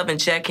check yourself and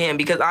check him.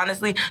 Because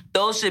honestly,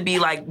 those should be,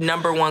 like,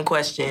 number one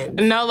question.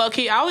 No,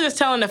 low-key, I was just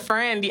telling a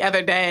friend the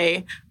other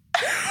day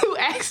who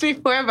asked me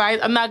for advice.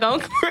 I'm not going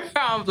to put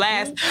her on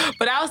blast.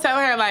 But I was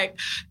telling her, like,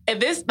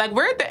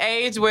 we're at the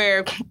age where,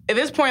 at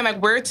this point,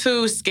 like, we're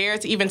too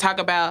scared to even talk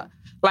about,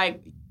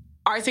 like,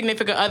 our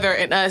significant other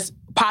and us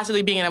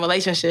possibly being in a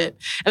relationship.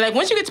 And, like,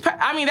 once you get to,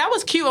 that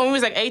was cute when we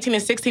was, like, 18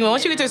 and 16. But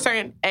once you get to a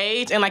certain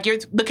age and, like, you're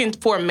looking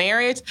for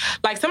marriage,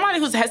 like, somebody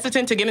who's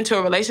hesitant to get into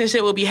a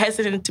relationship will be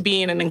hesitant to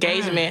be in an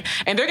engagement.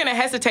 And they're going to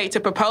hesitate to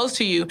propose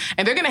to you.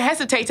 And they're going to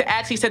hesitate to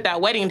actually set that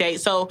wedding date.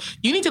 So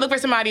you need to look for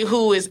somebody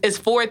who is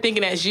forward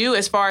thinking as you,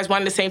 as far as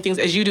wanting the same things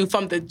as you do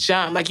from the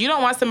jump. Like, you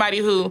don't want somebody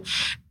who,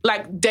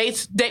 like,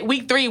 date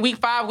week 3, week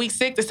 5, week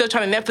 6, they're still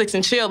trying to Netflix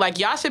and chill. Like,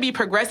 y'all should be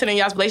progressing in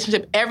y'all's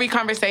relationship. Every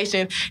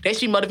conversation, they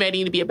should be motivating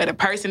you to be a better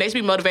person. They should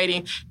be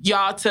motivating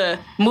y'all to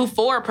move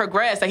forward,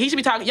 progress. Like, y'all should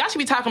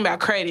be talking about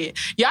credit.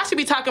 Y'all should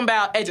be talking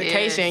about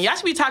education. Yes. Y'all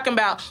should be talking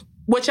about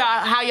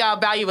how y'all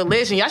value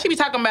religion. Y'all should be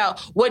talking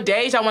about what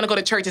days y'all want to go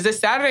to church. Is it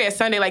Saturday or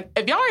Sunday? Like,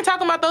 if y'all ain't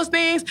talking about those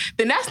things,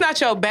 then that's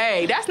not your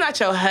bae. That's not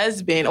your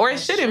husband, or it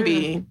shouldn't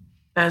be.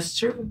 That's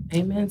true.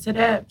 Amen to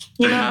that.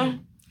 You know?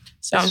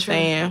 So I'm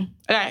saying,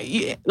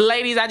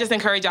 ladies, I just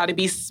encourage y'all to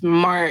be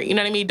smart. You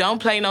know what I mean? Don't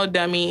play no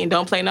dummy and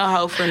don't play no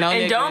hoe for no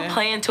nigga. And don't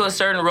play into a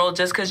certain role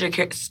just because you're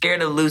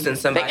scared of losing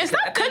somebody. And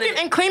stop cooking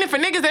and cleaning for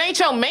niggas that ain't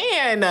your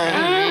man.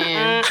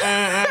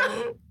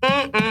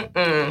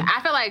 I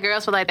feel like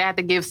girls feel like they have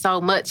to give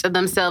so much of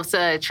themselves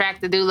to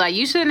attract the dude. Like,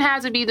 you shouldn't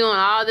have to be doing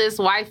all this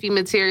wifey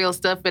material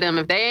stuff for them.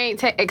 If they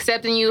ain't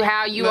accepting you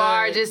how you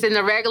are just in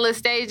the regular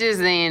stages,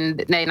 then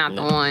they not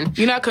the one.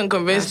 You're not gonna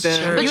convince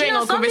them. But you ain't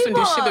gonna convince them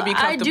to do shit but be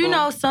comfortable. I do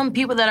know some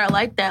people that are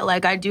like that.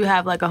 Like, I do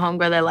have like a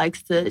homegirl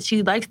that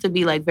she likes to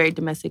be like very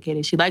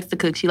domesticated. She likes to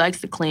cook. She likes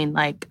to clean.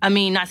 Like, I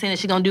mean, not saying that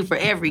she's gonna do for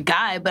every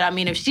guy, but I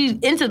mean, if she's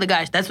into the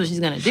guy, that's what she's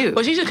gonna do.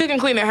 Well, she should cook and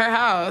clean at her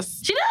house.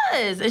 She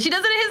does, and she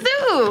does it at his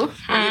too.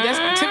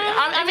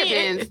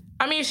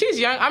 I mean, she's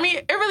young. I mean,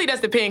 it really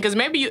does depend because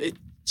maybe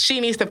she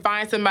needs to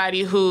find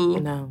somebody who.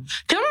 No.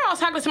 Because I remember I was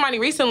talking to somebody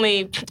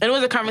recently, and it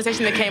was a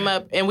conversation that came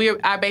up, and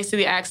I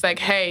basically asked like,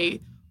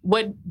 "Hey,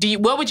 what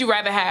would you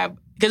rather have?"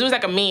 Because it was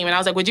like a meme, and I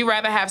was like, "Would you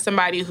rather have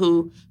somebody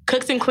who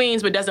cooks and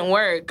cleans but doesn't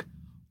work,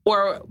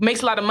 or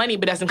makes a lot of money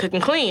but doesn't cook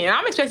and clean?" And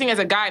I'm expecting as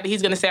a guy that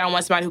he's gonna say, "I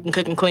want somebody who can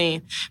cook and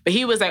clean." But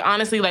he was like,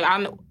 honestly, like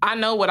I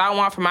know what I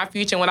want for my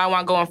future and what I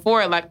want going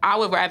forward. Like, I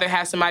would rather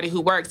have somebody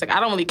who works. Like, I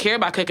don't really care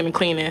about cooking and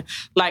cleaning.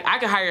 Like, I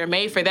could hire a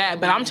maid for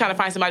that, but I'm trying to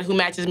find somebody who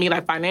matches me,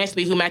 like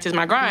financially, who matches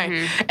my grind.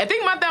 Mm-hmm. And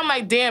think about that, I'm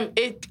like, damn,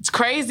 it's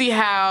crazy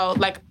how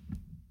like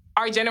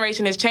our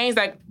generation has changed.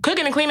 Like,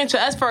 cooking and cleaning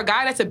to us, for a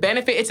guy, that's a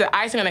benefit. It's an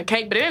icing on a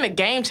cake, but it ain't a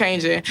game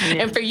changer.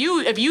 Yeah. And for you,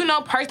 if you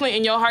know personally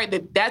in your heart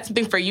that that's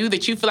something for you,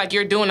 that you feel like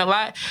you're doing a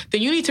lot,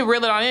 then you need to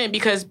reel it on in,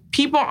 because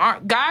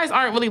guys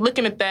aren't really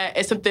looking at that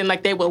as something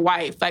like they would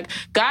wife. Like,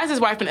 guys is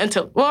wifing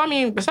until, well, I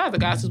mean, besides the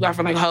guys who's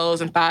wifing like hoes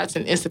and thoughts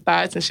and Insta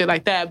thoughts and shit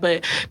like that,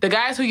 but the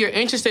guys who you're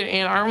interested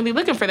in aren't really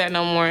looking for that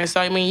no more.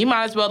 So, I mean, you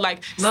might as well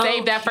like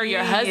save that for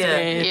your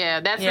husband. Yeah,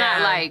 that's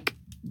not like...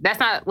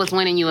 That's not what's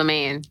winning you a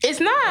man. It's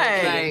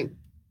not. Like,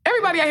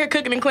 everybody out here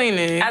cooking and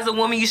cleaning. As a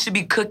woman, you should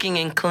be cooking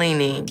and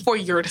cleaning. For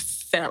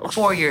yourself.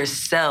 For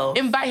yourself.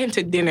 Invite him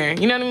to dinner.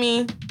 You know what I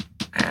mean?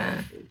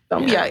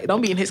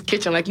 Don't be in his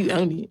kitchen like you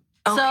own it.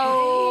 Okay.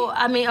 So,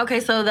 I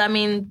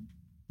mean,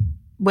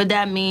 would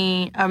that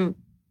mean,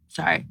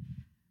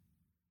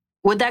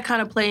 would that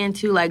kind of play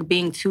into like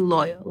being too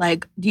loyal?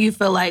 Like, do you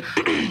feel like,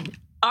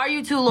 are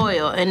you too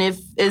loyal? And if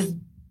is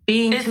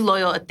being too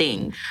loyal a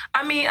thing?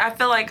 I mean, I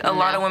feel like a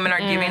lot of women are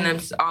giving them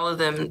all of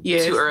them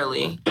too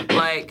early.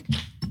 Like,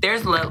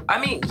 there's I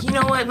mean, you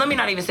know what? Let me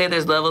not even say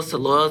there's levels to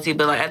loyalty,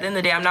 but like at the end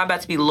of the day, I'm not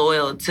about to be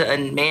loyal to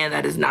a man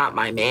that is not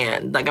my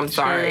man. Like, I'm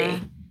sorry.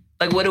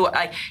 Like, what do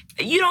I?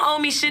 You don't owe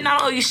me shit, and I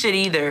don't owe you shit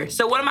either.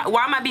 So why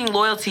am I being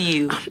loyal to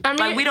you? I mean,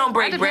 like, we don't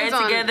break bread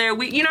together.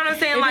 You know what I'm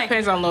saying? It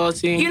depends on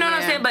loyalty. You know what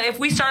I'm saying? But if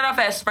we start off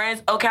as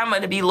friends, okay, I'm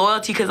gonna be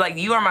loyalty because like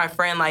you are my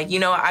friend. Like, you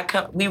know,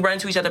 we run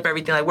to each other for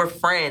everything. Like, we're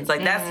friends.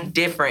 Like, that's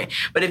different.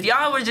 But if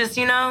y'all were just,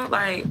 you know,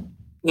 like,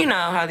 you know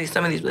how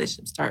some of these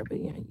relationships start. But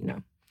yeah, you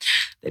know,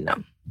 they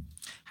know.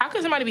 How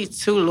can somebody be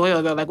too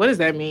loyal though? Like, what does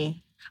that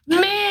mean?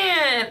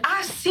 Man,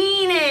 I've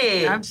seen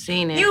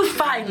it. You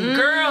fighting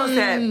girls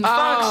at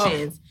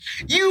functions.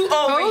 You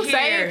over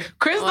here.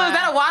 Crystal, is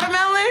that a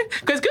watermelon?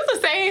 Because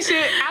Crystal's saying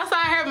shit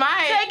outside her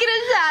mind. Taking a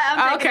shot.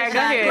 I'm taking a shot. Go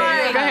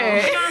ahead. Go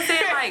ahead. You know what I'm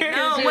saying? Like,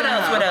 no, what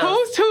else?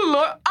 Who's too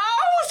loyal?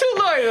 Who's too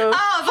loyal?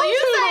 Oh, so you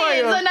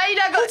saying, so now you're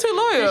not going to... Who's too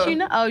loyal? You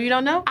know? Oh, you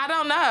don't know? I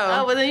don't know.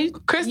 Oh, well then you...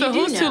 Crystal,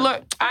 who's too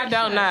loyal? I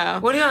don't know.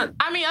 What do you...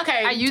 I mean,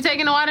 okay. Are you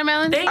taking the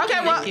watermelon? Okay,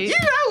 well, you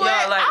know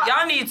what?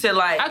 Y'all need to,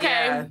 like... Okay.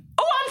 Yeah.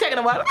 Oh, I'm taking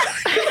the watermelon.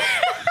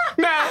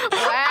 No. Wow.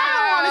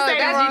 I don't want to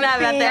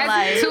say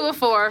that's 2 or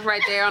 4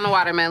 right there on the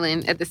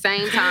watermelon at the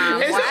same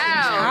time.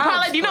 Wow.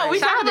 Paula, do you know what we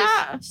talking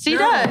about? She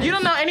does. You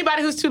don't know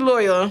anybody who's too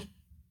loyal.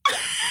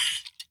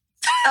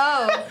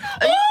 Oh.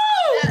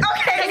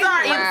 Okay,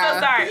 sorry. I'm so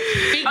sorry.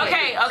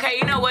 Okay,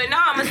 you know what? No,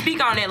 I'm going to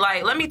speak on it.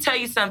 Like, let me tell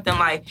you something.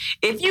 Like,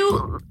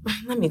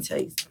 let me tell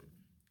you something.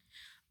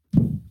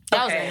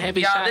 That was a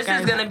heavy shot. This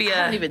is going to be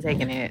I'm not even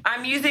taking it.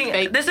 I'm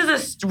using... This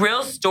is a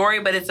real story,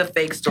 but it's a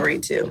fake story,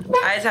 too.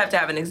 I just have to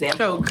have an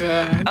example. Oh,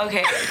 God.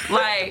 Okay,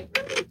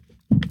 like,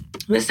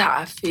 this is how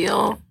I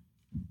feel.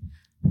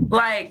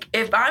 Like,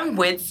 if I'm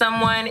with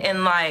someone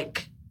and,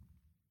 like...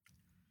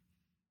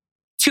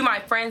 To my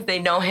friends, they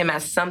know him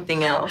as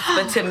something else.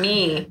 But to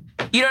me,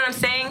 you know what I'm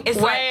saying?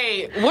 It's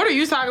what are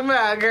you talking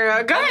about,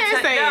 girl? Go ahead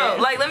and say it.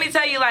 Like, let me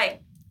tell you, like...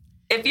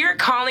 If you're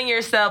calling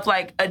yourself,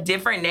 like, a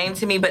different name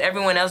to me, but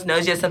everyone else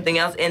knows you as something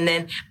else, and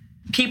then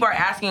people are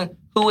asking,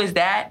 who is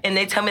that? And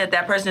they tell me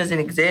that person doesn't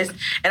exist,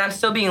 and I'm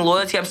still being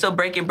loyalty, I'm still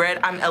breaking bread,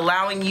 I'm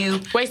allowing you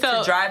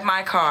to drive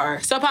my car.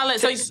 So, Paula,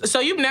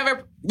 so you've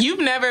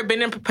never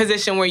been in a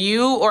position where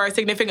you or a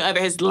significant other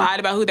has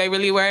lied about who they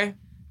really were?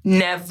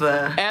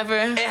 Never.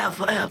 Ever?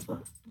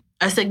 Ever.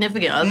 A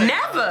significant other?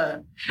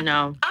 Never.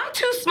 No. I'm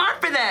too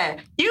smart for that.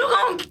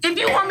 If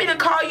you want me to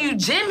call you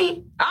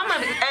Jimmy,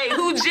 hey,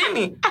 who's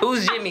Jimmy?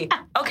 Who's Jimmy?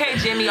 Okay,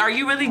 Jimmy, are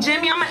you really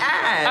Jimmy? I'm gonna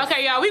ask.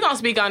 Okay, y'all, we gonna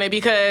speak on it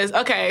because,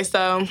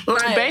 so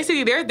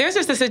basically there's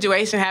just a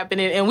situation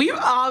happening and we've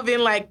all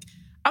been like,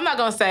 I'm not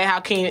gonna say how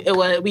keen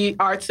we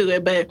are to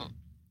it, but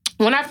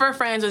one of our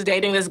friends was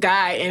dating this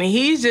guy, and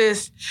he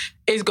just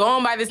is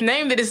going by this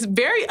name that is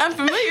very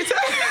unfamiliar to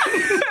us.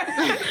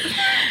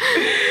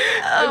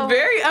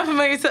 Very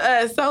unfamiliar to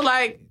us. So,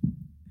 like...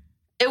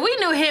 And we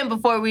knew him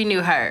before we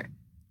knew her.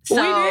 So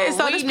we did.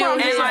 So we knew him.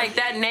 And, like,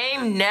 that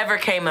name never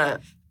came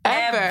up.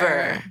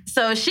 Ever.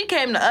 So she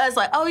came to us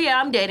like, oh, yeah,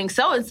 I'm dating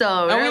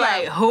so-and-so. And we're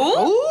like, who?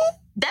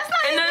 That's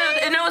not his name.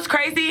 And it was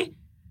crazy.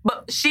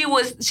 But she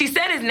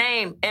said his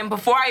name, and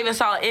before I even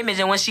saw an image,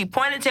 and when she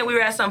pointed to him, we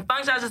were at some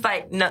function, I was just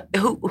like, no,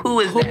 who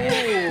is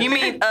that? You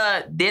mean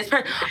this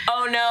person?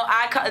 Oh, no,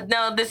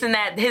 no, this and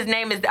that. His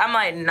name is, I'm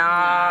like,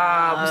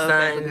 nah,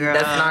 son,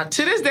 that's not.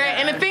 To this day,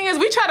 and the thing is,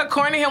 we tried to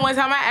corner him one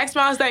time. I asked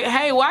him, I was like,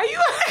 hey, why you?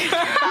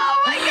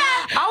 Oh, my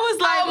God. I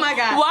was like, oh, my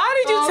God.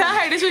 Why did you tell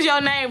her this was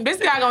your name? This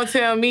guy gonna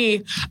tell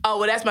me, oh,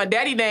 well, that's my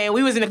daddy name.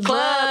 We was in the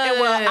club,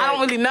 and well, I don't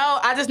really know.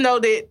 I just know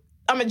that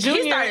I'm a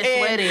junior. He started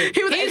sweating.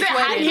 He was, is it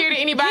hot in here to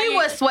anybody? He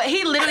was sweat.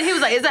 He was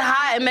like, is it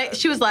hot? And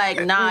she was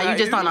like, nah, you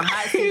just on a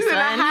hot seat, He's son. in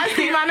a hot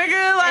seat, my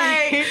nigga.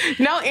 Like,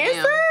 no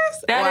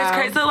answers? That is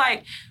crazy. So,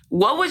 like,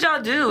 what would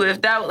y'all do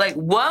if that, like,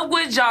 what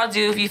would y'all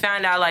do if you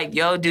found out, like,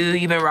 yo, dude,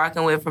 you've been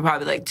rocking with for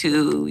probably, like,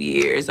 2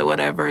 years or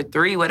whatever,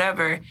 3,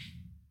 whatever.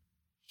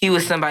 He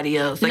was somebody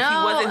else. Like, he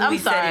wasn't who he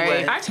said he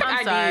was. I took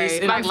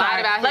IDs. Like, lied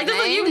about his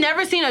name? You've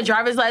never seen a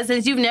driver's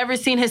license. You've never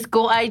seen his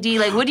school ID.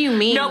 Like, what do you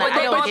mean? No, like,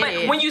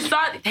 but when you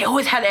saw it, they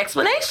always had an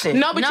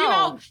explanation. No, but you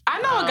know,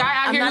 I know a guy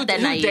out here who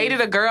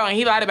dated a girl and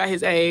he lied about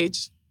his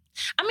age.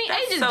 I mean,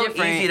 age is so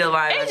different. Easy to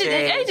lie about your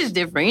age. Age is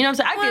different. You know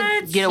what I'm saying? I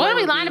could get away What are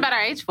we with lying about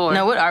our age for?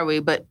 No, what are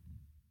we? But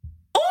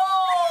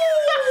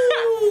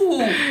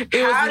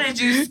how did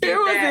you skip that? It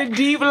was a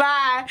deep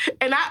lie,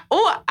 and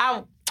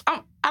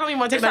I don't even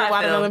want to take another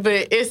watermelon,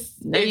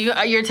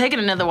 but you're taking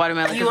another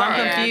watermelon because I'm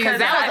confused. Because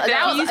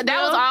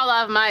that was all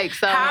off mic.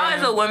 So how,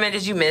 as a woman,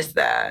 did you miss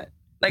that?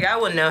 Like, I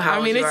wouldn't know how.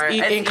 I mean,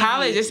 in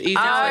college, it's easy.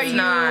 Are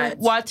you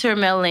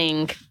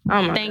watermelon?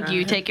 Oh my Thank God.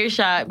 you. Take your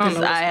shot because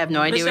I have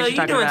no idea what you're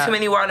talking about. You're doing too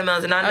many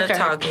watermelons and not enough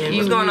talking.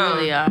 What's going on? You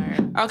really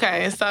are.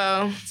 Okay,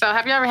 so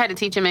have you ever had to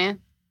teach a man?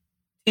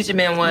 Teach a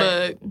man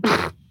what?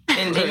 Look.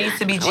 And it needs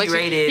to be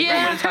G-rated. Yeah. Like,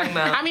 what are you talking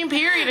about? I mean,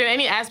 period, in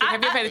any aspect.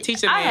 Have you ever had to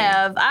teach a man? I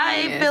have.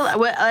 I feel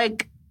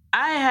like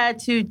I had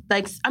to,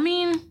 like, I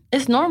mean,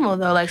 it's normal,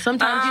 though. Like,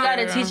 sometimes you got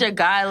to teach a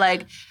guy,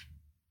 like,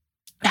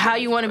 how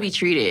you want to be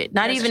treated.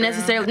 Not even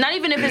necessarily, not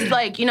even if it's,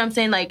 like, you know what I'm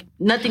saying, like,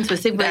 nothing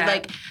specific, but,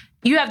 like,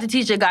 you have to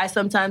teach a guy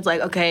sometimes,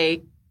 like,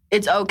 okay,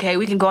 it's okay.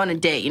 We can go on a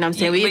date. You know what I'm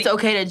saying? It's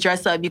okay to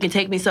dress up. You can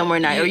take me somewhere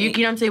nice. Or you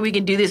know what I'm saying? We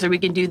can do this or we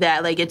can do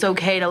that. Like, it's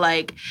okay to,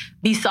 like,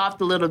 be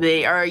soft a little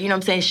bit. Or, you know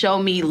what I'm saying?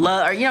 Show me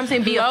love. Or, you know what I'm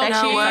saying? Be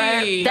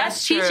affectionate.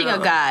 That's teaching a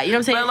guy. You know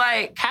what I'm saying? But,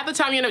 like, half the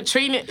time you end up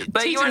teaching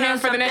him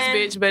for the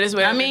next bitch. But it's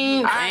I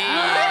mean,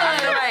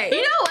 I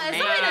you know what?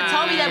 Somebody that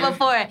told me that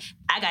before.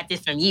 I got this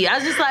from you. I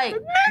was just like,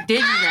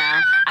 did you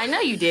now? I know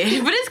you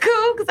did, but it's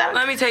cool.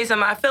 Let me tell you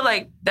something. I feel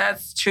like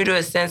that's true to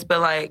a sense, but,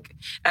 like,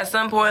 at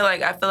some point,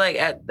 like, I feel like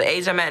at the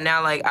age I'm at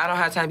now, like, I don't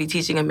have time to be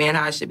teaching a man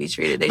how I should be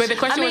treated. But the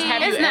question was,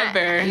 have you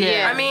ever?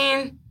 Yeah. I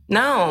mean,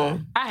 no.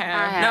 I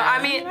have. No,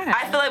 I mean,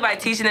 I feel like by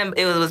teaching them,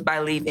 it was by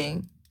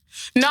leaving.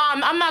 No,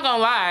 I'm not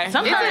gonna lie.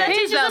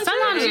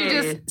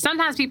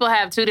 Sometimes people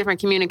have two different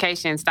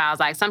communication styles.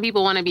 Like, some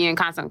people want to be in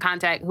constant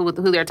contact who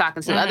they're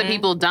talking to. Other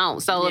people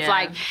don't. So it's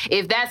like,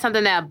 if that's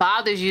something that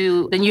bothers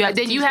you, then you have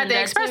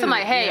to express them.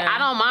 Like, hey, I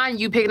don't mind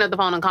you picking up the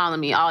phone and calling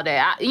me all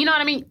day. You know what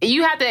I mean?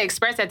 You have to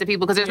express that to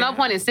people because there's no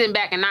point in sitting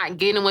back and not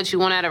getting what you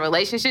want out of a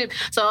relationship.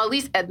 So at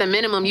least at the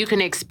minimum, you can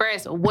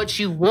express what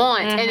you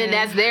want, and then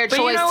that's their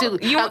choice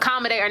to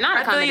accommodate or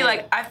not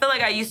accommodate. I feel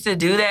like I used to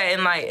do that,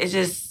 and, like, it's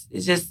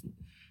just.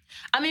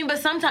 I mean, but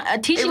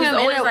sometimes teaching him him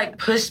always like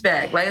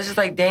pushback. Like, it's just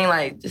like, dang,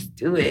 like, just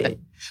do it.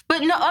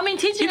 But no, I mean,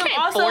 teaching them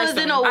also is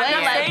in a way.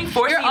 I'm not saying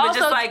force you, but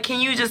just like,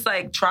 can you just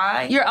like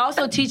try? You're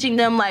also teaching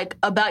them like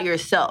about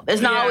yourself.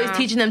 It's not always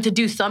teaching them to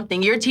do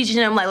something. You're teaching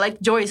them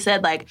like Jory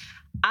said, like,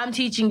 I'm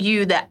teaching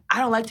you that I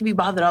don't like to be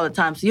bothered all the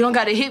time. So you don't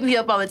got to hit me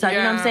up all the time. You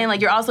know what I'm saying?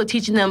 Like, you're also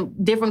teaching them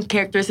different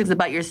characteristics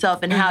about yourself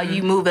and how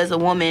you move as a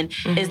woman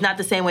is not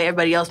the same way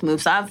everybody else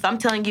moves. So I'm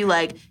telling you,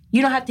 like,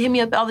 you don't have to hit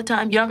me up all the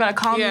time. You don't got to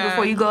call me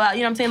before you go out.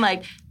 You know what I'm saying?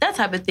 Like, that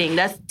type of thing.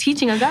 That's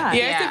teaching a guy.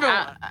 Yeah, it's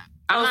different.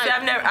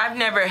 I've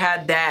never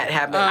had that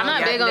happen. I'm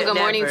not big on good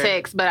morning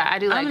texts, but I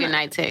do like good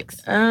night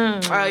texts. I'm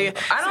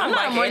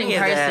not a morning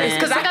person.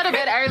 Because I go to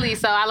bed early,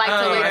 so I like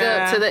to wake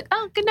up to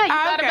the, good night, you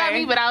thought about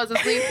me, but I was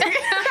asleep.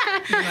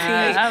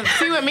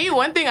 See, with me,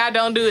 one thing I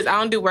don't do is I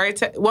don't do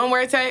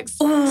one-word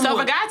text. Ooh. So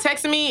if a guy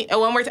texts me a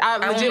one-word text, I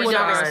legit will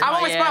not respond. I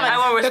won't respond. I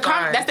won't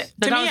respond.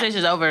 The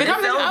conversation's over. The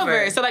conversation's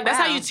over. So, like, that's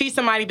how you teach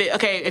somebody that,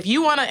 okay, if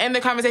you want to end the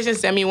conversation,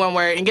 send me one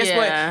word. And guess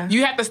what?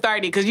 You have to start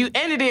it because you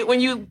ended it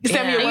when you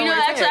sent me a one-word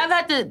text. Actually, I've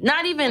had to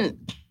not even...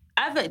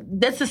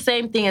 that's the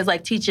same thing as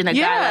like teaching a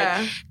guy,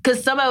 like,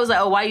 because somebody was like,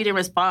 "Oh, why you didn't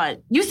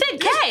respond?" You said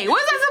 "K."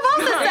 What was I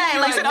supposed to say?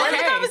 Like, that's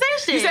the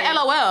conversation. You said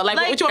 "LOL." Like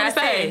what you want to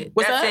say?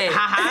 What's up?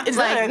 Haha. It's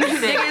like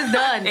it's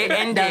done. It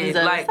ended.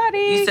 Like,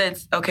 you said,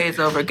 "Okay, it's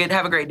over. Good.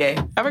 Have a great day."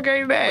 Have a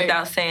great day.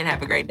 Without saying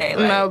 "Have a great day."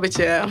 Like, no, but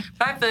yeah.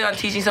 I feel like I'm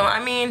teaching someone.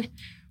 I mean,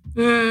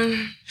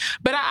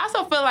 But I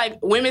also feel like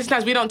women,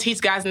 sometimes we don't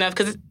teach guys enough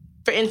because,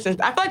 for instance,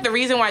 I feel like the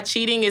reason why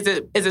cheating is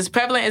as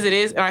prevalent as it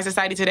is in our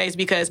society today is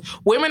because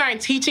women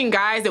aren't teaching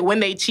guys that when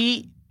they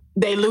cheat,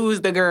 they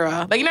lose the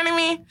girl. Like, you know what I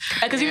mean?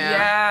 Because if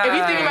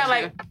you think about,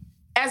 like,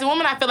 as a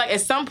woman, I feel like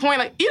at some point,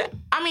 like,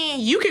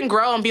 you can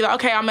grow and be like,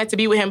 okay, I'm meant to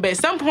be with him, but at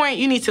some point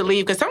you need to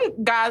leave because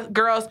some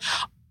girls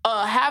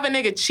have a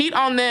nigga cheat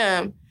on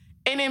them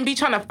and then be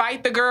trying to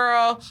fight the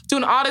girl,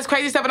 doing all this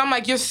crazy stuff. And I'm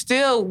like, you're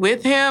still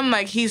with him?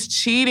 Like, he's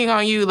cheating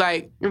on you.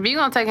 Like, if you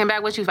gonna take him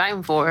back, what you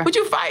fighting for? What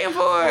you fighting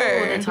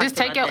for? Just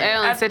take your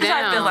L and sit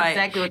down. I feel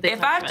like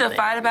if I have to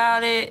fight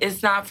about it,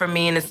 it's not for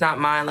me and it's not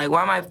mine. Like,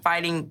 why am I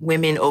fighting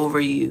women over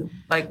you?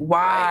 Like,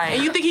 why?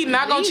 And you think he's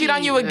not gonna cheat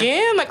on you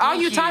again? Like, all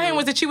you taught him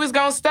was that you was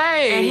gonna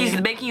stay. And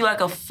he's making you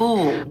like a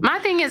fool. My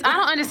thing is, I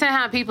don't understand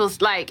how people's,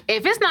 like,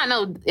 if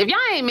y'all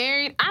ain't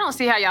married, I don't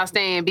see how y'all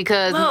staying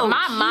because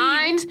my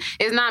mind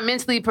is not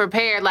mentally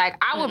prepared.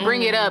 Like, I would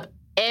bring it up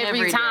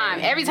every time.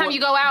 Every time you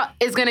go out,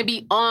 it's gonna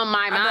be on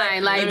my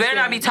mind. Like, you better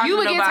not be talking to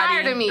nobody. You would get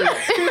tired of me.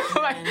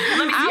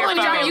 I would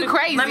drive you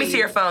crazy. Let me see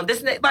your phone.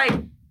 This, like,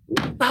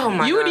 oh my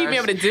god. You wouldn't even be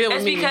able to deal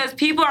with me. It's because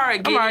people are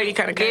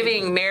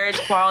giving marriage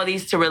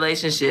qualities to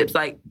relationships.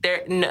 Like,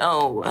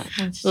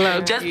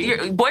 just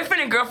your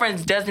boyfriend and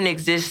girlfriends doesn't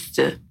exist.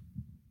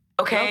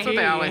 Okay? That's what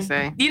they always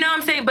say. You know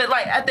what I'm saying? But,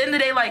 like, at the end of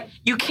the day, like,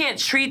 you can't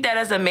treat that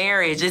as a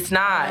marriage. It's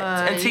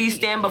not until you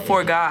stand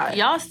before God.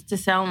 Y'all to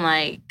sound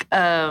like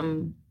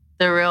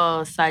the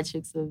real side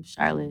chicks of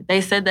Charlotte.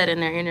 They said that in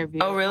their interview.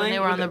 Oh, really? When they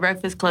were on the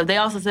Breakfast Club. They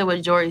also said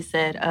what Jory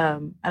said. I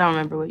don't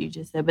remember what you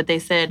just said, but they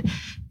said,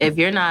 if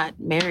you're not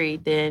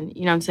married, then,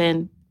 you know what I'm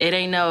saying, it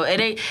ain't.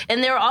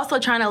 And they were also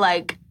trying to,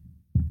 like,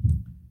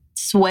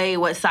 sway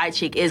what side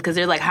chick is, because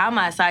they're like, how am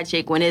I a side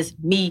chick when it's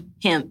me,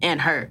 him,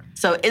 and her?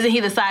 So isn't he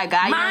the side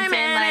guy? You know what I'm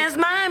saying?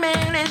 My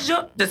man is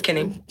your... Just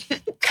kidding.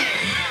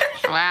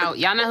 Wow,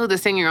 y'all know who the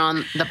singer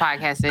on the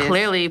podcast is.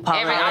 Clearly,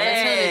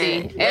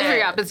 Paulette.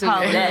 Every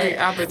opportunity.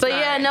 But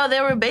yeah, no,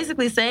 they were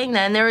basically saying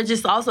that, and they were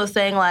just also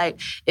saying, like,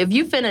 if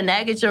you finna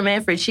nag at your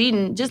man for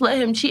cheating, just let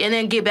him cheat and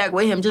then get back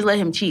with him. Just let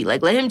him cheat.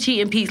 Like, let him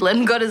cheat in peace. Let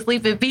him go to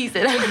sleep in peace.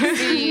 No,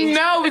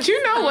 but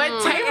you know what?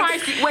 Tamar...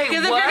 Wait,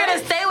 because if you're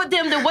gonna stay with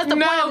him, then what's the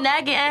point of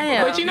nagging at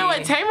him? But you know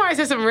what? Tamar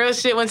said some real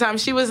shit one time.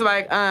 She was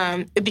like,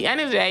 at the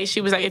end of the day, she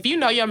was like, if you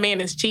know your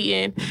man is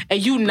cheating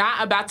and you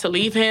not about to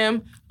leave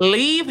him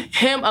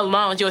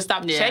alone. She would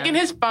stop checking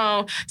his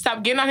phone,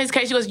 stop getting on his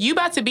case. She goes, you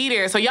about to be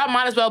there, so y'all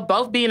might as well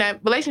both be in that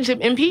relationship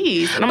in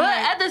peace. But like,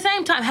 at the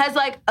same time, has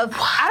like,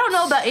 I don't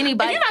know about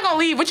anybody. If you're not gonna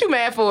leave, what you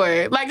mad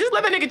for? Like, just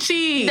let that nigga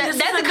cheat. That's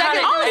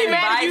exactly only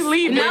mad if you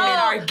leave. Women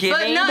are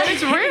giving, but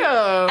it's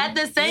real. At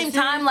the same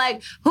time,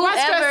 like,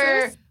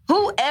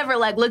 whoever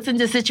like looks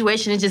into the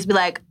situation and just be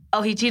like,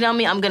 oh, he cheated on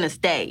me, I'm gonna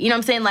stay. You know what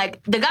I'm saying?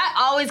 Like, the guy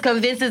always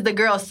convinces the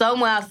girl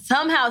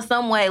somehow,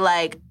 some way,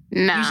 like,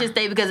 you should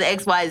stay because of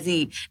X, Y,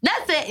 Z.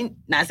 Not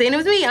saying it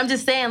was me. I'm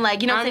just saying,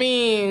 like, you know what I'm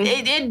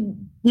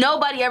saying?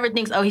 Nobody ever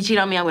thinks, oh, he cheated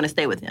on me, I'm gonna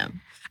stay with him.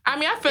 I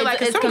mean, I feel like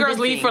some girls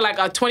leave for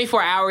like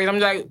 24 hours. I'm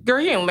like, girl,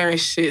 he ain't learn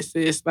shit,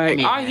 sis.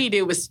 Like, all you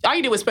did was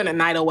spend a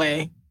night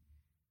away.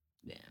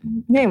 Yeah.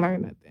 He ain't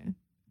learned nothing.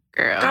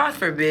 Girl. God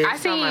forbid. I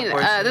seen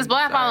this boy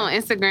I follow on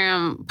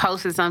Instagram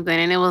posted something,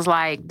 and it was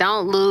like,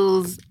 don't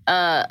lose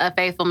a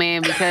faithful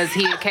man because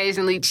he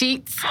occasionally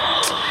cheats.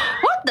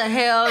 What the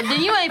hell?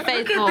 Then you ain't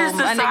faithful. Look at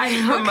this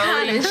society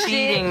promoting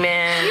cheating,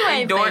 man. You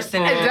ain't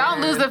endorsing it.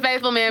 Don't lose a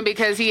faithful man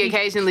because he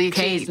occasionally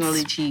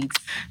cheats.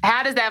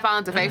 How does that fall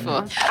into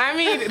faithful? I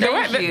mean,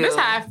 this is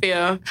how I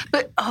feel.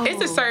 But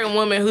it's a certain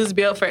woman who's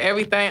built for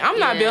everything. I'm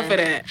not built for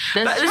that.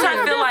 But this is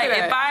how I feel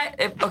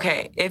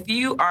like if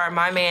you are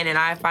my man and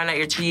I find out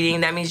you're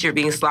cheating, that means you're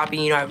being sloppy.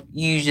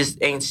 You just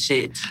ain't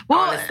shit.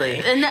 Honestly,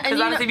 because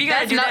honestly, if you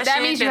gotta do that shit,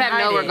 that means you have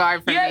no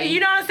regard for me. Yeah, you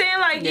know what I'm saying?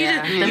 Like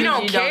you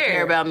don't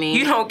care about me.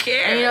 You don't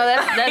care. And you know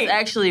that's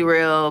actually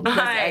real.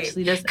 That's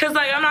because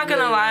like I'm not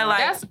gonna lie,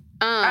 like.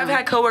 I've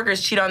had coworkers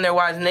cheat on their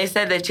wives, and they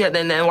said that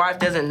and their wife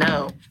doesn't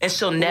know, and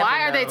she'll never.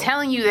 Why are they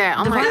telling you that?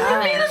 Oh my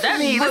god, that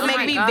would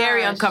make me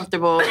very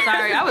uncomfortable.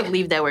 Sorry, I would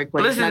leave that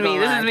workplace. This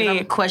is me.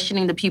 I'm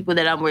questioning the people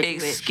that I'm working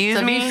with.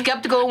 Excuse me. So if you're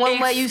skeptical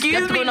one way, you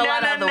skeptical in a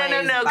lot of other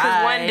ways. No,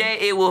 because one day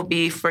it will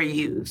be for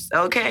use.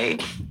 Okay.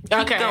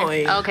 Okay,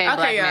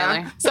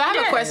 Blackmailer. So I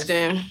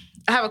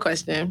have a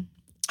question.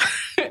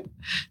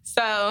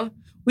 So.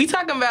 We've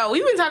been talking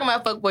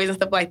about fuckboys and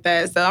stuff like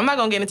that, so I'm not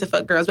gonna get into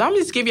fuck girls, but I'm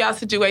just give y'all a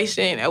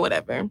situation or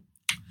whatever.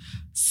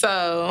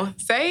 So,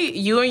 say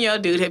you and your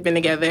dude have been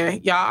together.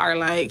 Y'all are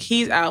like,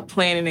 he's out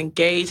planning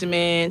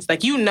engagements.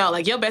 Like,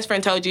 like your best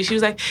friend told you, she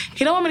was like,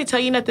 he don't want me to tell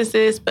you nothing,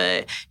 sis,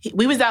 but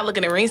we was out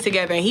looking at rings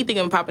together and he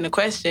thinking of popping a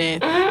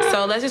question.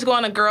 So let's just go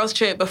on a girls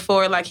trip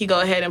before like he go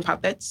ahead and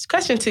pop that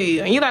question to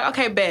you. And you're like,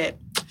 okay, bet.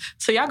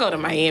 So y'all go to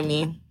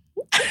Miami.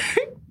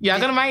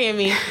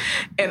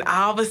 And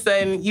all of a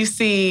sudden you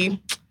see,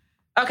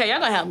 okay, y'all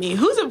gonna help me.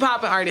 Who's a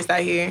popping artist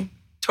out here?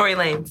 Tory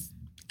Lanez.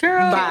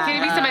 Girl.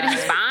 Can it be somebody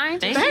who's fine?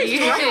 Thank you.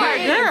 Girl.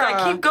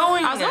 Like, keep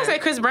going. I was gonna say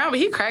Chris Brown, but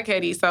he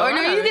crackheady, so. Or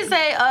no, you can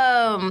say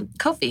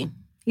Kofi.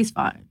 He's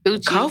fine.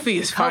 Kofi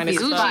is fine as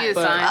fuck. Gucci is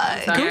fine.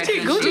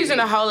 Gucci's in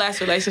a whole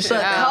ass relationship.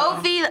 But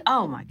Kofi,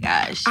 oh my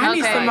gosh. I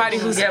need somebody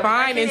who's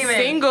fine and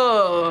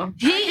single.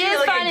 He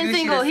is fine and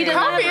single.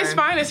 Kofi is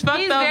fine as fuck,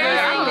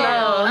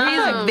 though.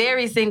 He's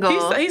very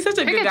single. He's such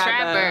a good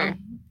guy, though.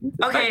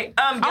 Okay,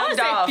 Young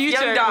Dolph.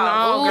 Future.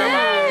 No,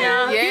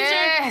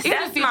 Yes.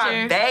 that's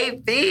my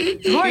baby.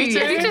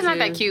 Future's not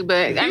that cute,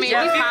 but I mean, he's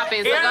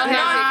popping, so go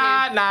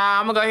ahead. Nah,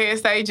 I'm gonna go ahead and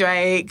say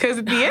Drake. Because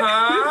at the end.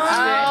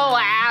 Oh,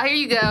 wow. Here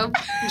you go.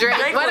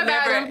 Drake. What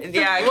about him?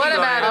 Yeah, what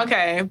about him?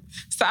 Okay.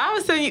 So I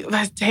was saying,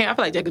 damn, I feel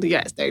like Drake would do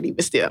that 30,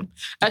 but still.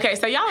 Okay,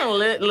 so y'all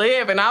don't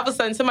live, and all of a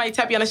sudden somebody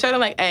tap you on the shoulder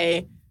like,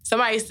 hey,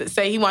 somebody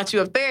say he wants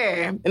you up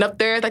there. And up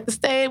there is like the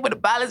stage where the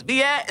bottles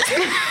be at.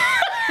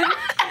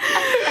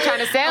 Trying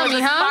to sell me,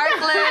 huh?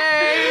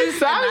 Sparklers.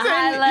 So I'm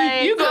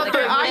saying, you go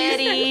through all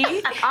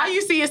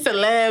you see is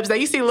celebs.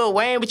 Like, you see Lil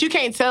Wayne, but you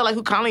can't tell like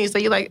who calling you. So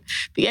you're like,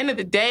 at the end of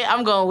the day,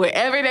 I'm going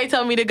wherever they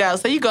tell me to go.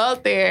 So you go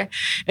up there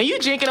and you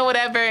drinking or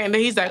whatever, and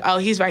then he's like, oh,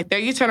 he's right there.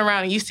 You turn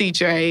around and you see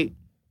Drake.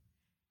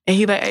 And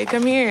he like, hey,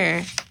 come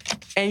here.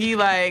 And you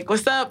like,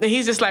 what's up? And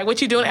he's just like,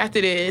 what you doing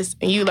after this?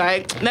 And you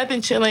like,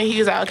 nothing, chilling. He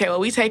was like, okay, well,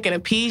 we taking a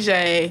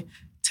PJ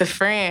to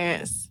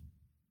France.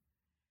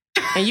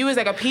 And you was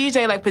like a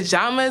PJ, like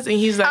pajamas, and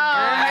he's like,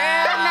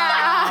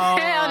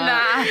 hell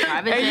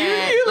nah.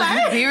 And you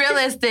like, be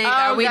realistic.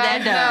 Are we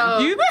that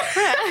dumb? You,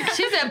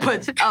 she said,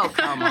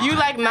 come on. You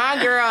like,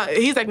 nah, girl.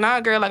 He's like, nah,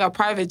 girl, like a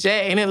private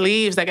jet, and it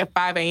leaves like at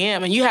 5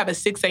 a.m. and you have a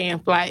 6 a.m.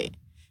 flight.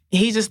 And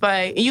he's just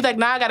like, and you like,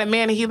 nah, I got a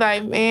man, and he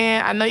like,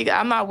 man, I know you.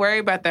 I'm not worried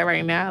about that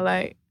right now.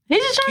 Like,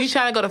 he's just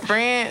trying to go to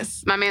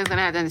France. My man's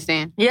gonna have to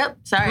understand. Yep.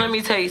 Sorry. Let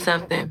me tell you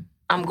something.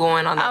 I'm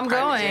going on that I'm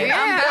going. jet.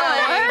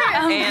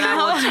 I'm going. And I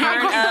will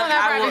turn up.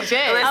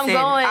 I'm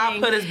going. I'll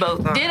put us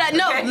both on. Did I?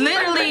 No,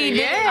 literally.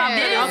 Yeah.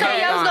 Didn't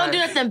say I was going to do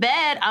nothing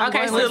bad. I'm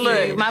going so with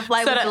look, you. My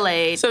flight was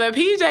delayed. So the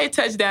PJ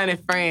touched down in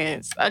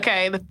France.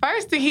 Okay, the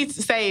first thing he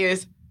say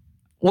is,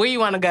 where you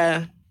want to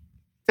go?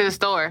 To the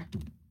store.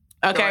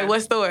 Okay, Store.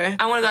 what store?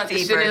 I want to go out to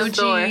eat Chanel first.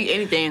 store.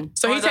 Anything.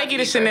 So he take you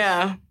to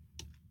Chanel.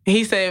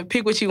 He said,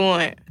 pick what you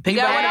want. Pick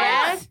you out got what one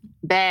I of those?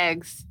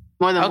 Bags.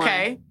 More than one.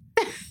 Okay.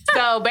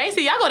 So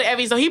basically, y'all go to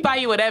Evie, so he buy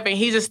you whatever, and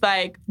he's just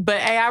like,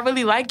 but hey, I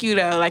really like you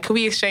though. Like, can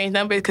we exchange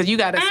numbers? Because you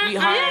got a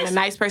sweetheart and a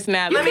nice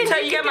personality. Let me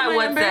tell you, you got my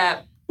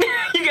WhatsApp.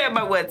 You got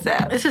my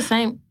WhatsApp. It's the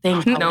same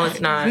thing. No,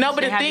 it's not. No,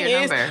 but the thing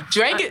is,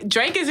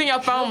 Drake is in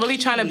your phone really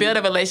trying to build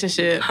a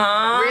relationship.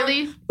 Huh?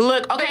 Really?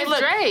 Look, But okay, it's look.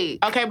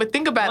 Drake. Okay, but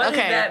think about What it. does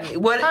Okay. that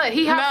mean? What?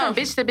 He hopped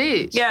from bitch to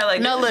bitch. Yeah,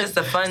 like, No, this look. is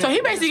just a fun. So he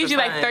basically this gives is you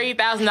like fun.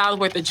 $30,000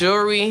 worth of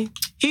jewelry.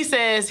 He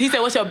said,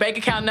 what's your bank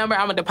account number?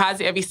 I'm gonna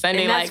deposit every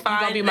Sunday. And that's like, you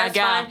gonna be my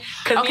guy.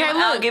 Okay,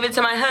 I'll give it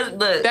to my husband.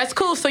 Look. That's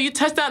cool. So you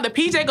touch down. The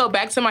PJ go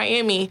back to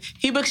Miami.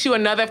 He books you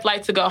another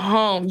flight to go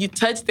home. You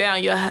touch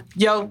down.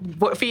 Your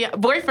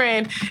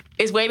boyfriend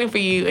is waiting for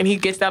you, and he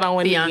gets that on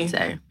one knee.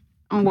 Beyonce.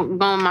 I'm going with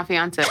my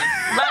fiance.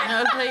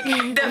 I'm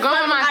going with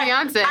my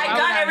fiance. I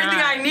got everything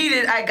I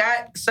needed. I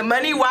got some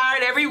money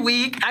wired every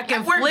week. I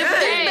can We're flip good.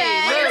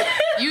 it. Look,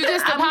 you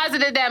just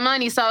deposited that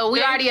money, so we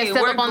Thank already you. had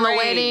set We're up on the great.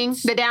 wedding,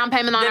 the down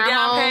payment on The our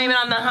down home. payment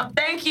on the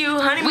thank you,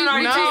 honeymoon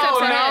already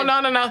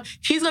No.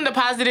 He's gonna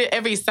deposit it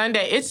every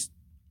Sunday. It's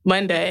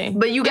Monday.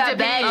 But you got It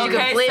bags you depends.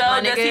 can Okay, flip, so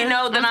my does nigga. he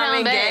know that I'm telling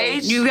engaged?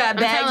 babes. You got I'm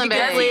bags telling you can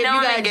babes. flip. You Does he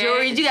know got I'm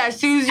jewelry. engaged? You got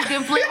shoes you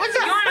can flip. What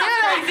you You wanna know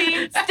what's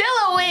crazy? Still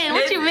a win.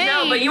 What you mean?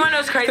 No, but you wanna know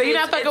what's crazy? So you're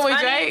not It's fucking with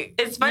funny- Drake?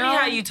 It's funny No.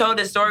 how you told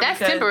this story That's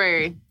because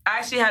temporary. I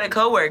actually had a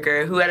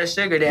coworker who had a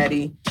sugar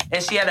daddy,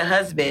 and she had a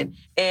husband,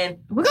 and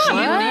What kind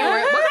of people do you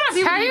work? What kind of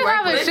people How do you you work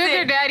have a with?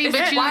 sugar daddy, it's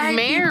but you white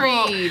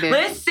married? people.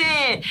 Listen,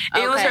 it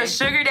was Okay. her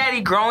sugar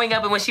daddy growing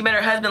up, and when she met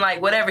her husband, like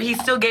whatever, he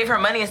still gave her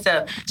money and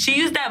stuff. She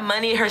used that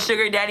money her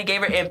sugar daddy gave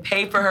her and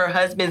paid for her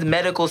husband's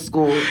medical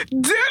school.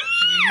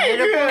 And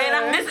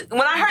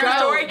when I heard the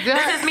story,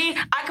 this is me.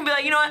 I can be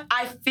like, you know what?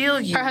 I feel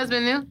you. Her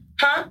husband knew?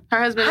 Huh? Her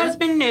husband knew?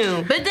 Husband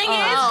knew. But the thing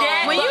is,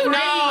 Dead when you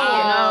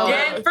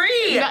dead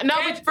free. No,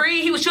 Dead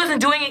free. She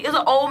wasn't doing it. He was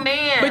an old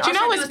man. But you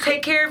All know she had to do what's was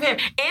take care of him,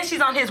 and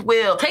she's on his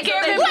will. take care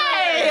of him.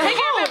 Take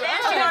care of him,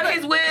 and she's on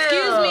his will.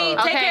 Excuse me.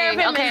 Take care of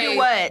him and do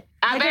what?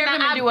 I Take care better of him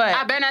not, and do what?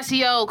 I better not see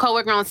your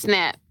coworker on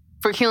Snap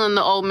for killing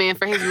the old man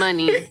for his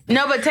money.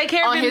 No, but take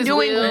care of On him his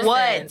doing will.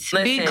 what?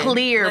 Listen, Be listen,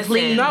 clear, listen.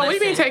 please. No, what do you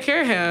mean Listen. take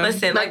care of him?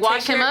 Listen, Like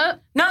wash take him care-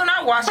 up? No,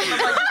 not wash him up.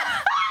 Like,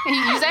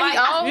 You said he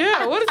old?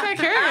 Yeah, what does take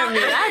care of him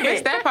mean? I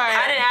missed that part.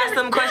 I didn't ask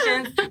them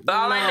questions, but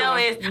all I know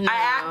is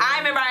I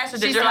remember I asked her,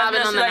 did She's your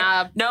husband? slobbing on She's the like,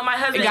 knob. no, my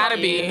husband. It gotta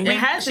be. It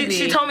has to be.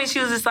 She told me she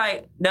was just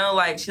like, no,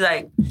 like she's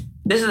like,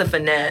 this is a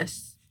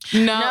finesse. No,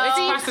 No, it's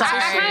see, I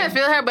prostitution. kind of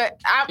feel her, but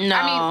I mean,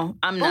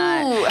 I'm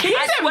not. ooh, He's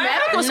I in swear.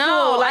 medical school.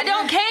 No, I Like,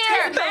 don't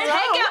care. take the Take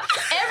loan. out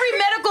every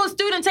medical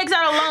student takes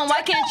out a loan.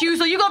 Why can't you?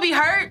 So you gonna be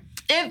hurt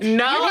if No,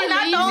 you're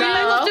not the only no.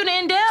 medical student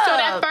in Dell. So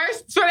that first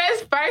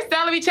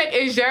salary check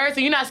is yours, so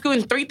you're not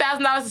scooting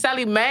 $3,000 to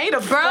Sally Mae? The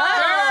Bro, fuck?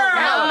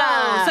 hell no.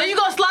 Nah. So you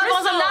gonna slap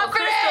on some knob for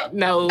that?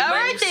 No. All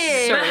right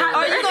then.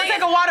 Or you gonna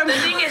take a water? The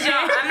thing is, y'all,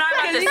 I'm not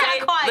about to say.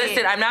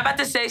 Listen, I'm not about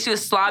to say she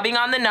was slobbing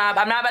on the knob.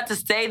 I'm not about to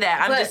say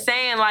that. I'm just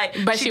saying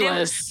like. But she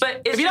was.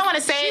 But if you don't want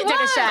to say it, take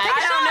a shot. I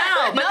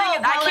don't know. But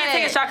I can't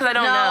take a shot because I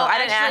don't know. I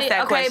didn't ask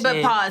that question.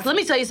 Okay, but pause. Let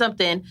me tell you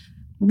something.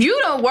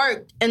 You done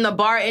worked in the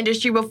bar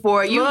industry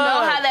before. You know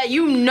how that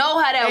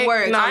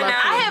works. No,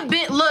 I have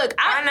been. Look,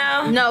 I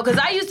know. No, because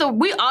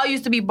we all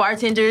used to be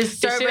bartenders,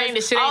 servers.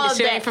 The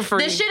shit ain't for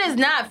free. The shit is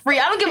not free.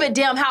 I don't give a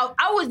damn how.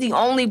 I was the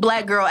only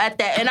black girl at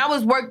that, and I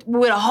was worked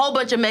with a whole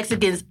bunch of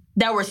Mexicans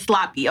that were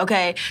sloppy,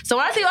 okay? So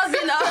when I say I was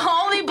being the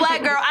only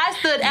black girl, I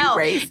stood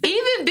out.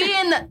 Even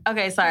being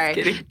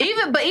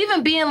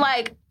even being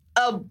like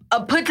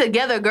a put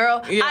together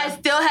girl, I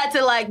still had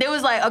to like. There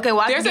was like, okay,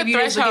 well, I can give you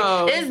this.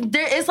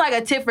 It's like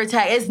a tit for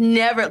tat. It's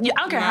never. I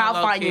don't care how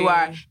fine you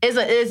are.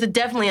 It's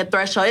definitely a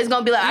threshold. It's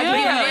gonna be like, I can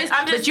give you this,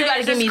 but you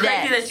gotta give me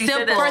that.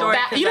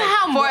 Simple. You know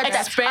how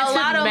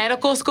expensive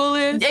medical school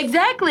is?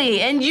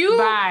 Exactly, and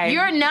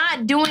you're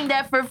not doing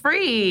that for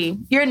free.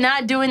 You're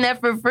not doing that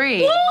for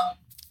free.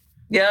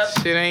 Yep.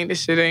 Shit ain't.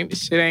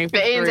 It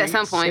ends at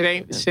some point.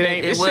 Shit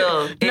ain't. It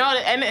will. No,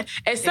 and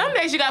some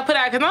days you gotta put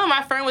out. Because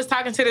my friend was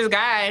talking to this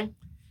guy,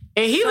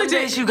 and he some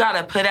days you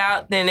gotta put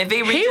out. Then if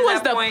it reaches he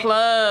was that point, the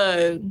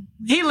plug.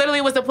 He literally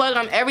was the plug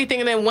on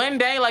everything. And then one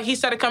day, like he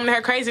started coming to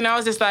her crazy, and I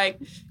was just like,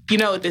 you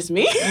know what this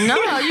means? No,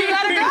 you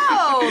gotta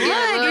go. You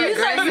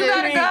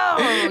gotta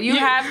go. You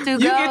have to go. You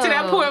get to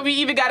that point where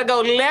you either gotta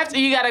go left or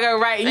you gotta go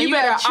right. And you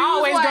better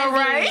always go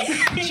right.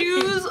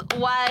 Choose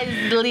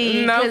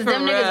wisely. Because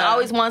them niggas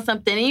always want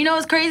something. And you know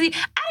what's crazy?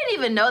 I didn't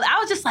even know that. I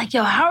was just like,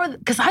 yo,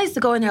 because I used to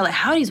go in there like,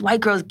 how are these white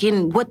girls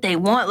getting what they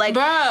want? Like,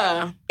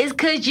 bruh. It's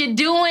because you're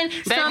doing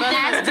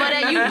something,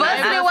 but you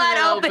busting it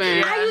wide open.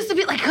 I used to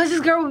be like, because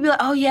this girl would be like,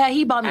 oh yeah,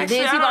 he bought me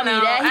this, he bought me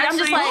that. I'm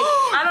just like,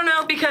 I don't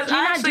know because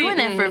you're not doing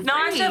that for free. No,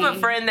 I actually have a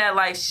friend that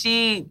like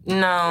she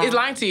is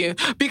lying to you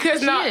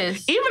because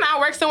even I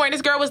work somewhere and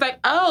this girl was like,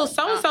 oh,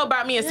 so and so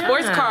bought me a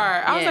sports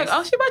car. I was like,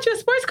 oh, she bought you a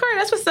sports car.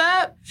 That's what's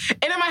up.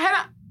 And in my head,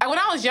 when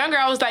I was younger,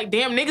 I was like,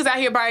 damn, niggas out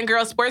here buying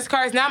girls sports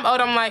cars. Now I'm old.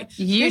 I'm like,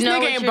 this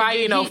nigga ain't buy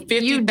you no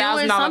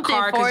 $50,000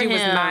 car because you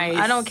was nice.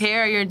 I don't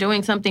care. You're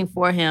doing something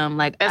for him.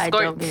 Like I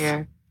don't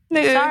care.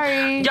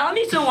 Sorry. Y'all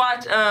need to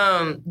watch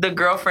The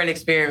Girlfriend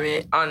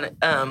Experiment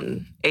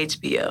on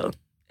HBO.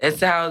 It's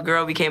how a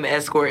girl became an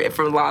escort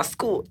from law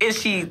school. And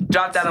she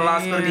dropped out of law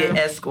school to be an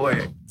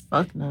escort.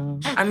 Fuck no.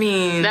 I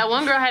mean... That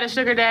one girl had a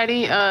sugar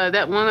daddy,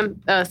 that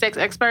one sex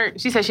expert.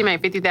 She said she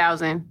made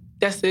 $50,000.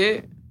 That's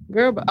it?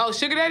 Girl,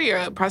 sugar daddy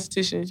or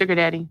prostitution? Sugar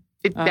daddy.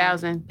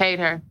 $50,000. Paid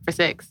her for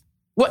sex.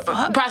 What?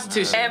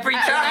 Prostitution. Every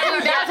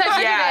time.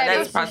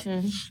 That's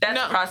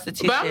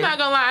prostitution. But I'm not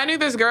gonna lie. I knew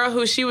this girl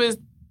who she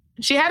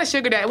had a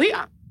sugar daddy.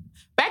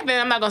 Back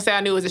then, I'm not going to say I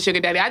knew it was a sugar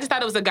daddy. I just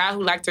thought it was a guy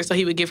who liked her, so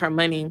he would give her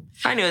money.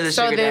 I knew it was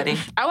a sugar daddy.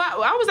 I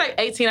was like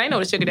 18. I didn't know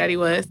what a sugar daddy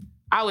was.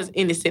 I was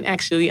innocent,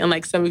 actually,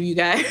 unlike some of you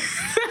guys.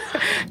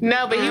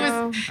 No, but he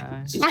was...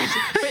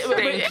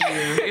 Thank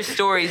you. Your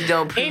stories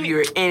don't prove you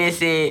were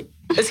innocent.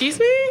 Excuse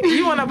me?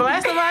 You want to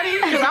blast somebody?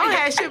 Because I don't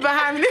have shit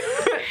behind me.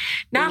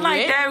 Not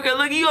like that. Because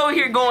look, you over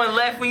here going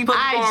left when you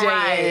supposed to go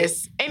right.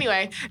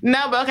 Anyway,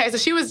 no, but okay. So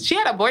she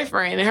had a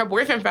boyfriend, and her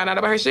boyfriend found out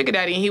about her sugar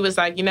daddy, and he was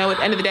like, you know, at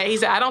the end of the day, he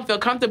said, I don't feel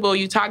comfortable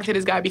you talking to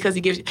this guy because he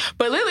gives you.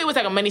 But literally, it was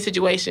like a money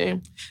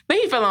situation. Then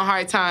he fell on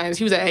hard times.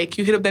 He was like, hey,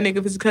 can you hit up that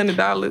nigga for $600?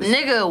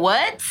 Nigga,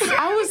 what?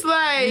 I was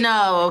like,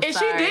 no. And she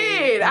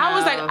did. No. I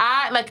was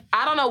like,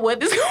 I don't know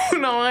what is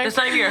going on. It's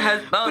not even your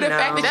husband. Oh, no.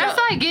 That's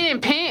like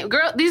getting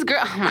pimped. These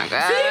girls. Oh my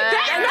god.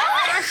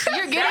 See,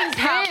 you're getting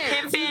pimped.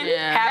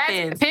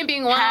 Happens.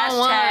 Pimping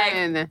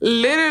 101.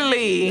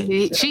 Literally.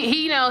 He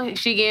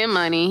she getting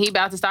money. He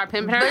about to start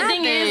pimping her. The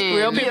thing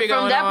is, from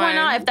that point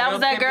on, if that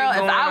was that girl,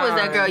 if I was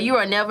that girl, you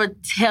will never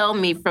tell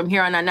me from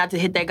here on out not to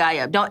hit that guy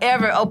up. Don't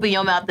ever open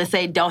your mouth and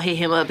say don't hit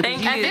him up.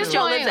 Thank you. At this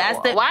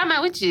point, why am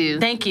I with you?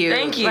 Thank you.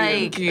 Thank you.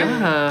 Like,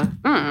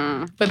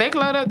 But they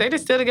glowed up. They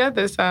just still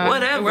together. So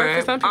whatever.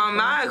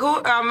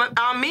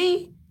 On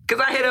me.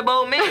 Because I hit up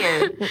old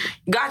man.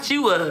 Got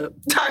you up.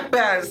 Talk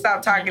about it.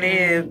 Stop talking to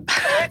him.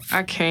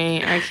 I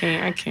can't.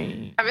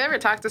 Have you ever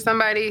talked to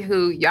somebody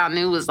who y'all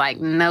knew was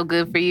like no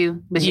good for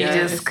you, but you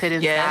just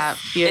couldn't stop?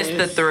 Yes. It's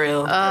the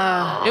thrill.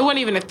 It wasn't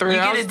even a thrill. You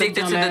get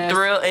addicted to the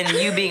thrill and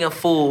you being a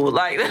fool.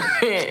 Like,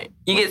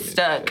 you get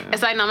stuck.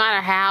 It's like no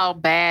matter how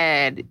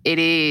bad it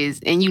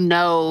is, and you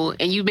know,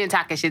 and you've been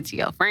talking shit to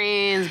your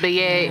friends, but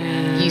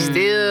yet you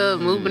still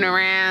moving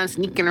around,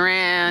 sneaking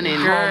around,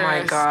 and oh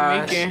my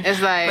gosh.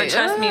 It's like, but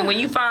trust me, when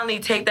you finally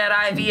take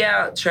that IV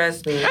out,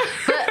 trust me. She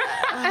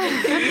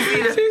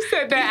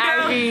said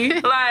that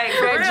IV. Like,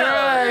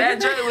 that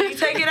drug. When you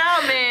take it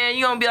out, man,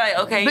 you're going to be like,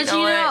 okay, but you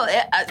know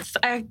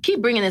I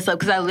keep bringing this up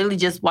because I literally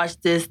just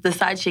watched the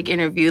Side Chick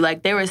interview.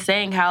 Like, they were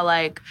saying how,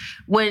 like,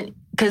 when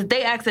because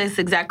they asked this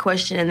exact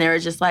question and they were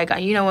just like,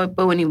 you know what,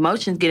 but when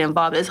emotions get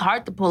involved, it's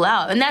hard to pull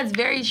out. And that's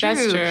very true.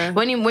 That's true.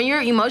 When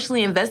you're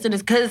emotionally invested,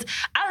 it's because,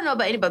 I don't know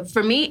about anybody, but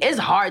for me, it's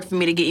hard for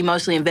me to get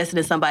emotionally invested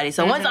in somebody.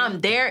 So once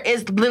I'm there,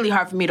 it's literally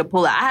hard for me to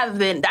pull out.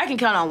 I can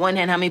count on one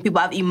hand how many people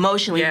I've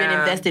emotionally been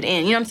invested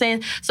in. You know what I'm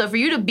saying? So for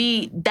you to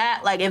be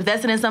that, like,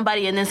 invested in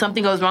somebody and then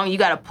something goes wrong, you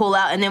got to pull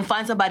out and then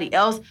find somebody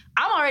else.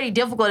 I'm already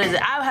difficult as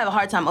it. I have a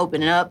hard time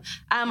opening up.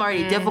 I'm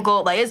already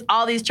difficult. Like, it's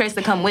all these traits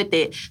that come with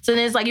it. So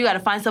then it's like you got to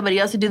find somebody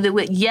else to do the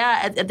with.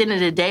 Yeah, at the end of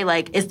the day,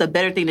 like, it's the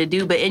better thing to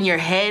do. But in your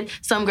head,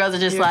 some girls are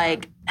just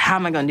like, how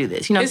am I going to do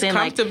this? You know what I'm saying?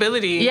 It's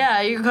comfortability. Like,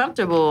 yeah, you're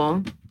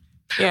comfortable.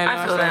 Yeah, no,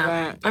 I feel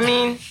that. I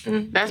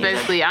mean, that's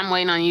basically, I'm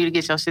waiting on you to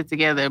get your shit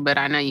together, but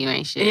I know you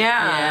ain't shit.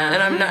 Yeah.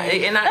 And I'm not.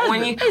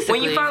 And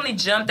when you finally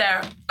jump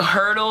that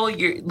hurdle,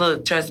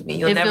 look, trust me,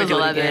 you'll never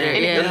do it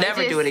again. You'll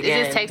never do it again.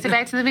 It just takes it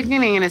back to the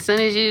beginning, and as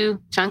soon as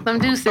you chunk them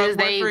deuces,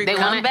 they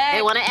want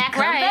to act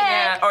right.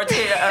 Yeah,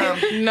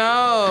 or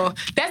no,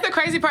 that's the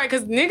crazy part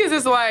because niggas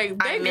is like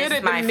they good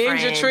at the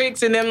ninja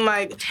tricks and them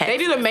like they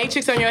do the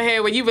matrix on your head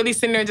where you really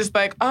sitting there just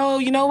like, oh,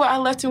 you know what? I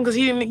left him because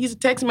he used to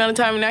text me all the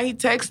time, and now he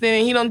texting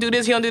and he don't do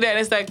this. He don't do that. And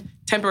it's like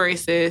temporary,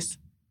 sis.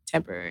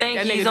 Temporary.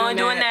 Thank you. He's only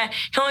doing that.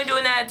 He's only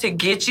doing that to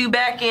get you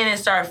back in and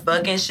start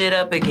fucking shit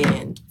up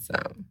again. So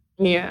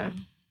yeah.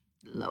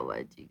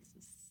 Lord Jesus.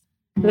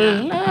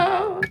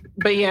 No.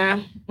 But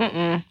yeah.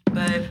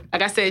 But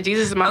like I said,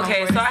 Jesus is my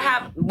Okay, so I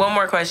have one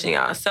more question,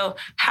 y'all. So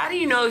how do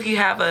you know if you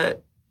have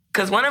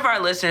because one of our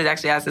listeners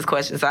actually asked this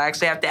question, so I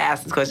actually have to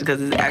ask this question because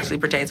it actually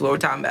pertains to what we're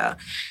talking about.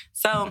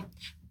 So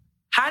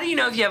how do you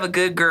know if you have a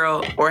good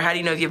girl or how do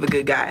you know if you have a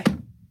good guy?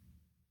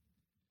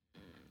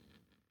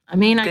 I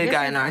mean, I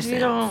guess you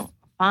don't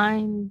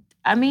find.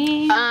 I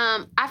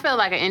feel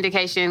like an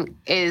indication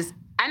is,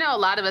 I know a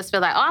lot of us feel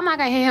like, oh, I'm not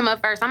gonna hit him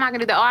up first. I'm not gonna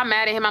do that. Oh, I'm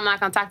mad at him. I'm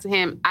not gonna talk to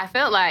him. I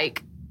feel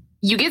like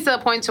you get to a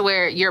point to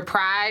where your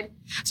pride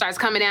starts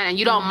coming down and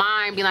you don't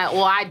mind being like,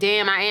 well, I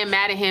am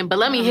mad at him, but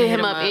let me hit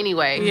him up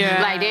anyway.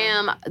 Yeah. Like,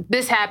 damn,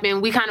 this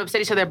happened. We kind of upset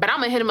each other, but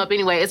I'm gonna hit him up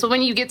anyway. It's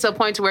when you get to a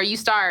point to where you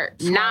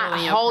start not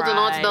holding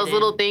on to those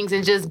little things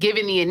and just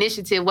giving the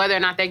initiative, whether or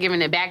not they're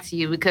giving it back to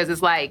you, because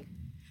it's like,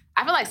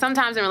 I feel like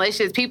sometimes in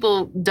relationships,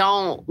 people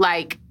don't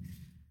like,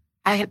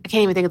 I can't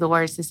even think of the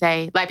words to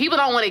say. Like, people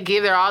don't want to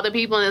give their all to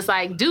people, and it's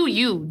like, do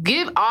you.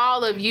 Give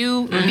all of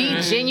you.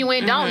 Be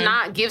genuine. Don't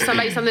not give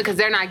somebody something because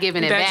they're not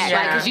giving it back.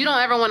 Like, because you don't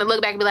ever want to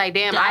look back and be like,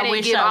 damn, I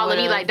didn't give all of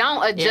me. Like,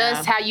 don't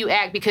adjust how you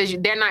act because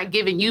they're not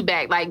giving you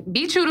back. Like,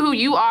 be true to who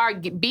you are.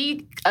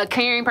 Be a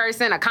caring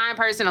person, a kind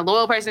person, a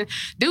loyal person.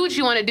 Do what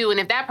you want to do, and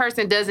if that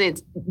person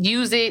doesn't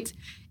use it,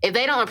 if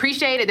they don't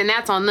appreciate it, then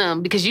that's on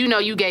them because you know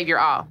you gave your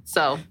all.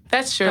 So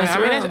that's true.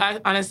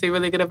 That's honestly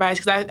really good advice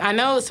because I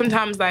know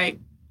sometimes, like,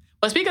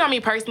 well, speaking on me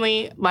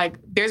personally, like,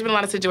 there's been a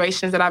lot of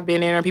situations that I've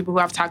been in or people who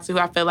I've talked to who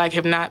I feel like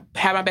have not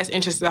had my best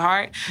interests at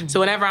heart. Mm-hmm. So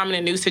whenever I'm in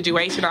a new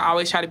situation, I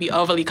always try to be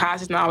overly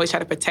cautious and I always try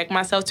to protect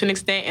myself to an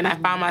extent. And I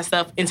find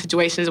myself in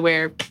situations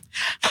where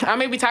I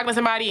may be talking to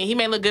somebody and he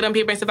may look good on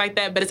paper and stuff like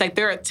that, but it's like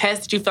there are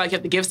tests that you feel like you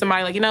have to give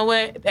somebody. Like, you know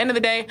what? At the end of the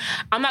day,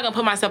 I'm not going to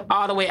put myself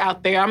all the way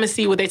out there. I'm going to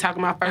see what they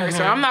talking about first.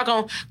 Or I'm not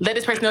going to let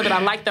this person know that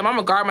I like them. I'm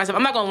going to guard myself.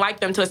 I'm not going to like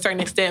them to a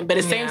certain extent. But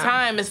at the same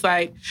time, it's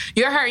like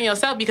you're hurting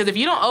yourself because if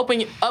you don't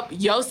open up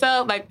yourself,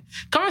 like,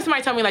 come on,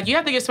 somebody tell me, like, you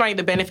have to give somebody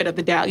the benefit of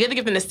the doubt. You have to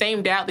give them the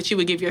same doubt that you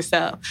would give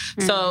yourself.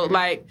 Mm-hmm. So,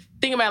 like,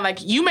 think about, like,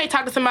 you may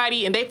talk to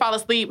somebody and they fall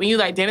asleep and you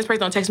like, damn, this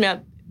person don't text me out.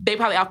 They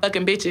probably out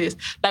fucking bitches.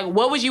 Like,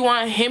 what would you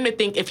want him to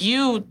think if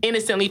you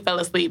innocently fell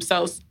asleep?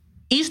 So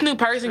each new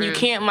person, you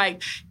can't,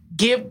 like,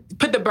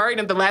 put the burden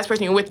of the last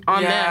person you're with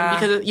on them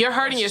because you're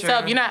hurting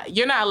yourself. True.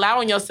 You're not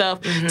allowing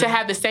yourself to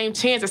have the same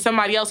chance as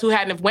somebody else who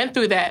hadn't went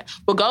through that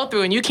will go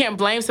through. And you can't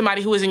blame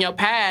somebody who was in your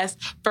past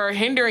for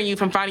hindering you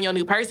from finding your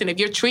new person if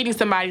you're treating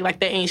somebody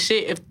like they ain't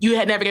shit, if you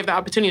had never given the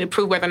opportunity to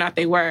prove whether or not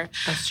they were.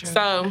 That's true.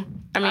 So,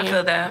 I mean, I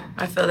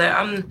feel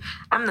that.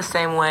 I'm the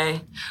same way.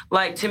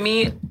 Like, to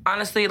me,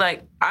 honestly,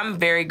 like, I'm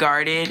very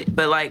guarded,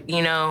 but, like,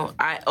 you know,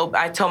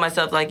 I told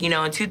myself, like, you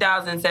know, in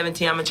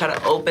 2017, I'm going to try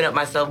to open up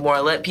myself more,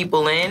 let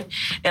people in.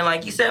 And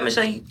like you said,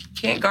 Michelle, you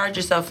can't guard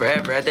yourself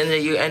forever. At the end of the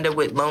day, you end up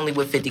lonely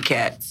with 50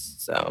 cats.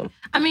 So,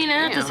 I mean,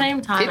 and at the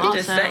same time, I'm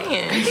just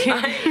saying. To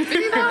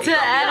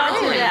add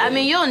on to that, I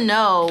mean, you'll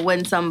know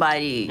when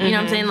somebody, you know what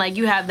I'm saying? Like,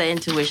 you have the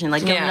intuition.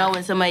 Like, you'll know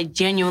when somebody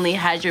genuinely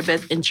has your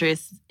best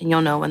interests, and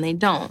you'll know when they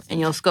don't. And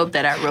you'll scope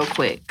that out real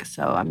quick.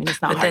 So, I mean,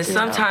 it's not hard. But then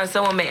sometimes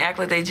someone may act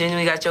like they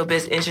genuinely got your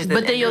best interest.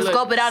 But then you'll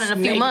scope it out in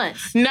a few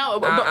months.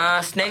 No.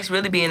 But snakes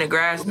really be in the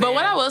grass, But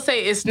what I will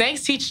say is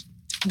snakes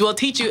will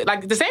teach you,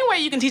 like, the same way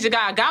you can teach a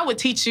guy, God would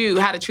teach you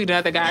how to treat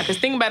another guy. Because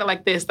think about it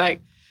like this,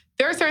 like,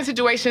 there are certain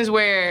situations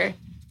where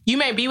you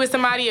may be with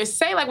somebody, or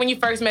say like when you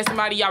first met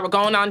somebody, y'all were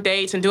going on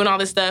dates and doing all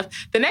this stuff.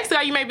 The next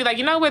guy, you may be like,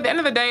 you know what, at the end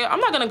of the day, I'm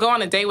not gonna go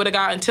on a date with a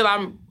guy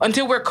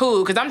until we're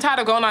cool, because I'm tired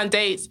of going on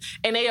dates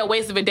and they a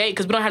waste of a date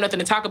because we don't have nothing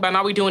to talk about and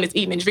all we doing is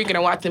eating and drinking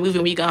and watching a movie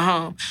when we go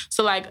home.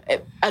 So like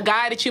a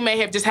guy that you may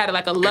have just had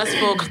like a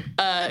lustful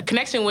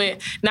connection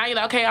with, now you're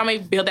like, okay, I may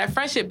build that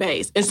friendship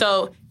base. And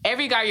so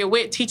every guy you're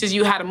with teaches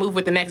you how to move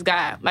with the next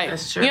guy. Like,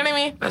 that's true. You know what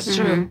I mean? That's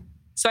true.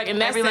 So like,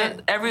 and that's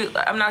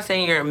I'm not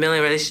saying you're in a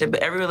million relationship,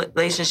 but every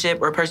relationship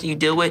or person you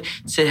deal with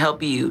should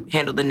help you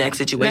handle the next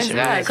situation.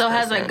 So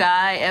has a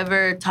guy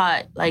ever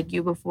taught like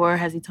you before?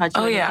 Has he taught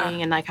you anything?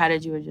 Yeah. And like, how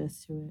did you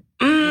adjust to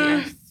it?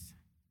 Yes.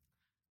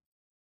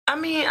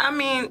 I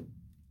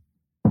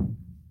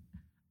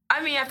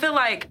feel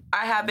like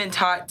I have been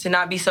taught to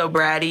not be so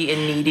bratty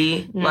and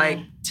needy. Like,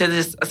 to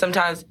just,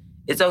 sometimes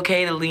it's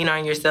okay to lean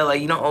on yourself.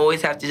 Like, you don't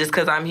always have to, just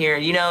because I'm here,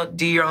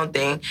 do your own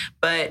thing.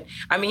 But,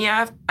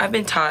 I've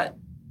been taught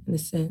in a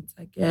sense,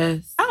 I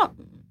guess. But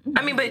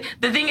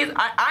the thing is,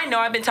 I know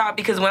I've been taught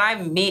because when I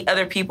meet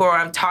other people or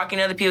I'm talking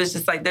to other people, it's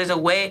just like there's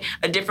a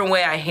different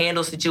way I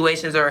handle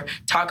situations or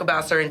talk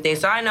about certain things.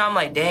 So I know I'm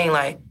like, dang,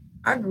 like,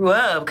 I grew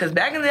up. Because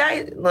back in the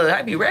day, look,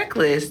 I'd be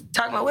reckless,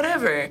 talking about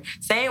whatever,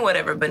 saying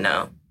whatever, but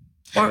no.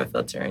 More of a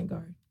filter and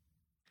guard.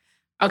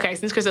 Okay,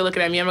 since Chris is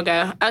looking at me, I'm going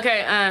to go.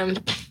 Okay,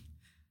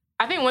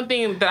 I think one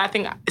thing that I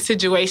think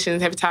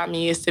situations have taught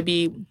me is to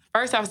be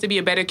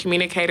a better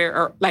communicator,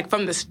 or like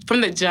from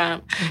the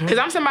jump. Because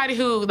I'm somebody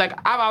who, like,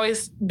 I've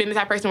always been the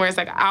type of person where it's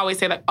like, I always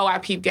say like, oh, I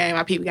peep game.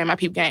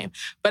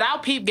 But I'll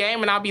peep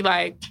game and I'll be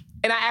like,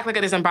 and I act like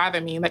it doesn't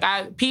bother me. Like,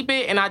 I peep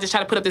it and I just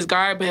try to put up this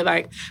guard, but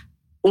like,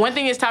 one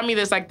thing it's taught me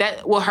that's like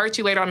that will hurt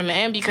you later on in the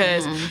end,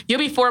 because you'll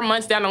be 4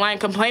 months down the line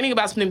complaining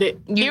about something that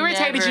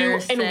irritated you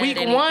in week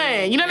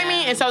one. You know what I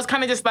mean? And so it's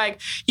kind of just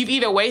like you've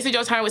either wasted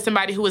your time with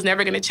somebody who was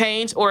never going to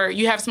change, or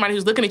you have somebody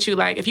who's looking at you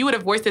like, if you would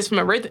have voiced this from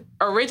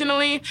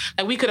originally,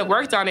 like we could have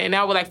worked on it, and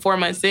now we're like 4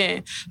 months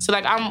in. So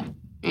like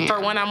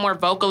for one, I'm more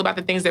vocal about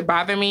the things that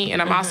bother me,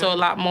 and I'm also a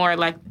lot more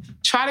like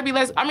try to be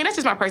less. I mean, that's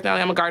just my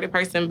personality. I'm a guarded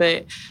person,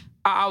 but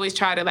I always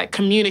try to like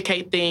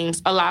communicate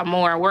things a lot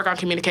more, work on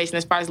communication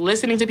as far as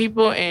listening to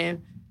people and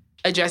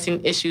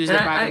addressing issues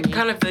that bother me. I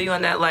kind of feel you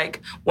on that.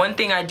 Like, one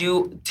thing I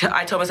told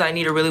myself I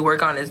need to really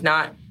work on is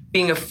not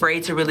being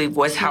afraid to really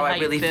voice how I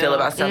really feel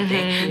about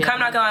something. I'm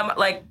not gonna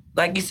lie,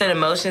 like you said,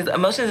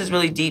 emotions is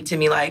really deep to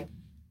me. Like,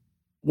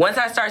 once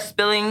I start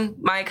spilling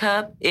my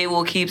cup, it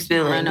will keep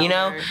spilling,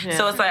 Yeah.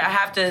 So it's like I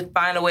have to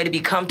find a way to be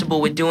comfortable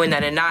with doing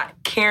that and not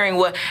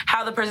caring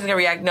how the person's gonna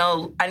react.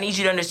 No, I need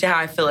you to understand how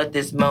I feel at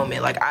this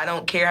moment. Like, I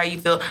don't care how you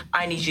feel.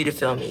 I need you to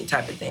feel me,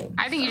 type of thing.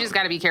 I think you just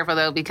gotta be careful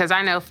though, because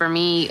I know for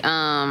me,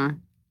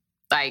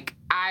 like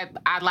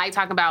I like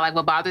talking about like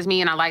what bothers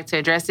me and I like to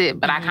address it,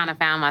 but I kind of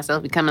found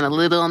myself becoming a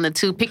little on the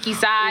too picky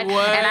side. And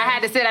I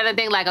had to sit down and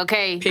think like,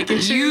 okay,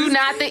 you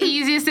not the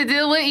easiest to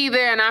deal with either,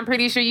 and I'm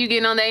pretty sure you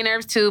getting on their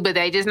nerves too, but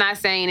they just not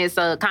saying it.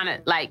 So kind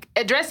of like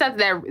address stuff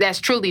that's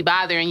truly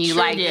bothering you,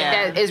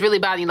 that is really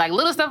bothering you. Like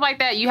little stuff like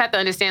that, you have to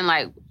understand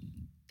like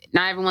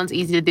not everyone's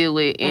easy to deal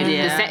with.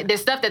 And the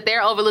stuff that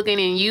they're overlooking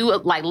in you,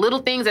 like little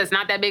things that's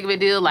not that big of a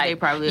deal,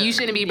 like you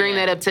shouldn't be bringing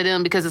that up to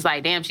them, because it's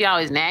like, damn, she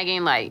always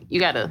nagging. Like,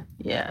 you gotta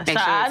make sure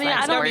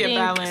I don't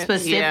think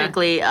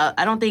specifically,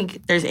 I don't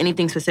think there's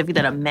anything specific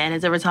that a man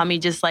has ever taught me,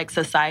 just like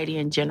society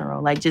in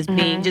general. Like just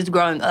just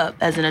growing up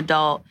as an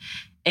adult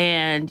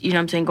and, you know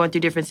what I'm saying, going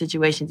through different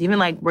situations. Even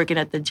like working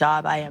at the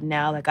job I am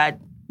now, like I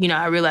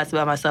realized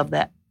about myself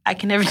that I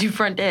can never do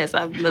front desk.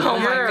 I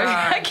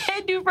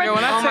can't do front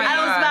desk. I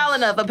don't smile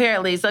enough,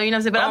 apparently. So, you know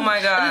what I'm saying?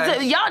 But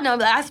God. Y'all know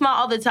that I smile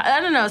all the time. I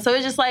don't know. So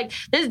it's just like,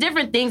 there's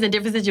different things and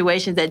different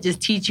situations that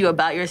just teach you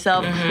about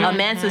yourself. A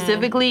man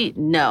specifically,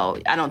 no,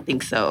 I don't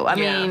think so. I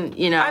mean,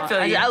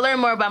 I learn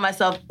more about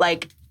myself,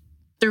 like,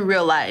 through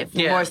real life,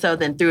 more so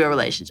than through a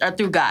relationship, or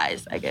through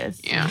guys, I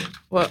guess. Yeah.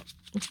 Well,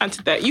 I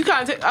took that. You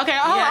kind of took. Okay,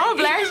 I'll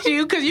blast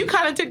you because you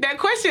kind of took that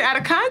question out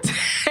of context.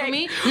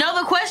 Me? No,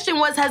 the question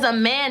was, has a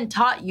man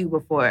taught you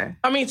before?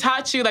 I mean,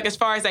 taught you, like, as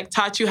far as, like,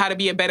 taught you how to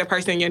be a better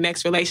person in your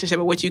next relationship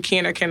or what you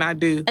can or cannot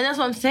do. And that's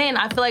what I'm saying.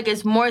 I feel like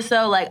it's more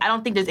so, like, I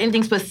don't think there's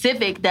anything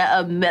specific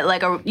that, a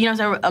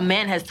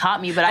man has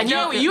taught me, but I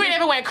know. You ain't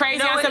ever went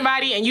crazy on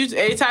somebody and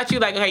it taught you,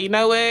 like, okay, you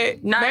know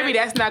what? Maybe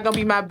that's not going to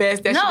be my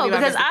best. No,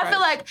 because I feel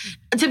like,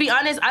 to be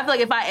honest, I feel like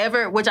if I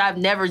ever, which I've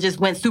never just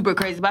went super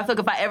crazy, but I feel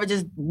like if I ever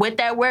just went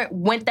that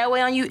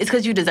way on you, it's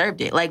because you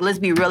deserved it. Like, let's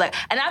be real. Like,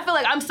 and I feel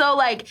like I'm so,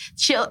 like,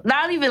 chill,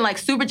 not even, like,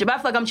 super chill, but I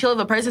feel like I'm chill of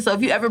a person. So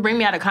if you ever bring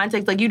me out of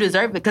context, like, you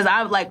deserve it. Because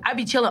I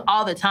be chilling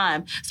all the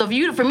time. So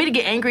for me to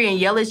get angry and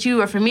yell at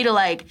you, or for me to,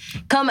 like,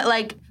 come,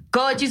 like,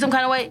 go at you some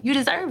kind of way, you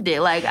deserved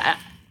it. Like,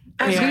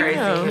 that's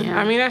crazy. Yeah.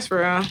 I mean, that's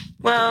real.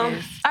 Well, all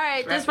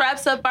right, this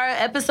wraps up our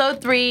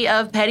episode 3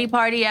 of Petty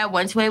Party at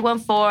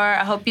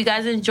 12814. I hope you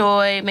guys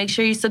enjoy. Make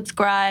sure you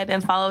subscribe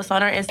and follow us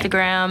on our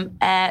Instagram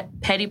at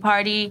Petty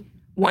Party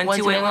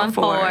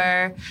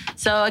 12814.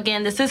 So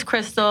again, this is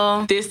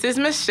Crystal. This is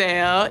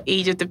Michelle.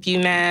 Egypt if you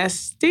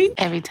nasty.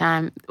 Every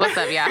time. What's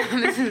up, y'all?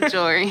 This is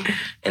Jory.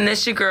 And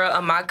this your girl,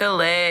 Amaka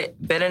Lett,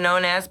 better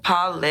known as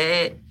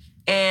Paulette.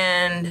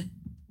 And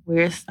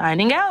we're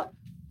signing out.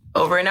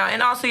 Over and out.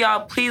 And also,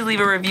 y'all, please leave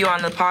a review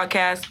on the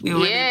podcast. We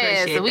really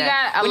appreciate so we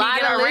that. got a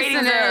lot of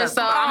listeners,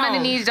 so I'm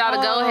going to need y'all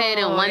to go ahead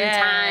and one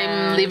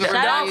time leave a review.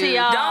 Shout out to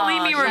y'all. Don't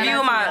leave me a review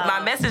in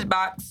my message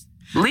box.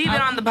 Leave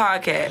it on the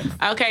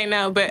podcast. Okay,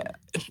 no, but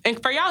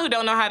and for y'all who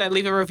don't know how to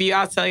leave a review,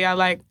 I'll tell y'all,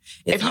 like,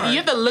 if you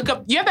have to look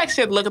up, you have to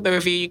actually look up the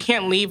review. You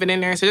can't leave it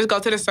in there. So just go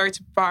to the search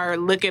bar,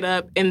 look it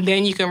up, and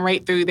then you can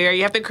rate through there.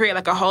 You have to create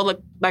like a whole,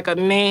 like a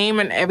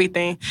name and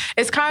everything.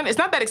 It's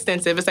not that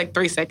extensive. It's like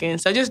 3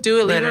 seconds. So just do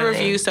it, leave a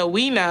review so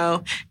we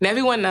know and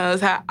everyone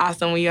knows how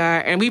awesome we are.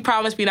 And we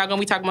promise we're not going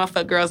to be talking about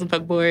fuck girls and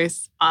fuck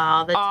boys.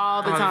 All the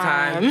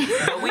time.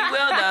 But we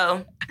will,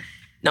 though.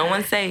 No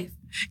one's safe.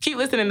 Keep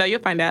listening, though. You'll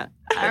find out.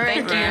 All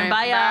right. Thank you.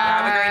 Bye, y'all.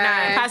 Have a great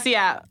night. Posse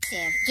out.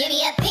 Give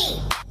me a P.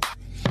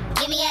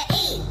 Give me a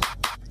E.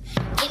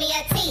 Give me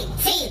a T.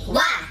 T.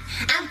 Y.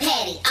 I'm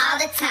petty all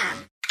the time.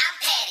 I'm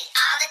petty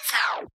all the time.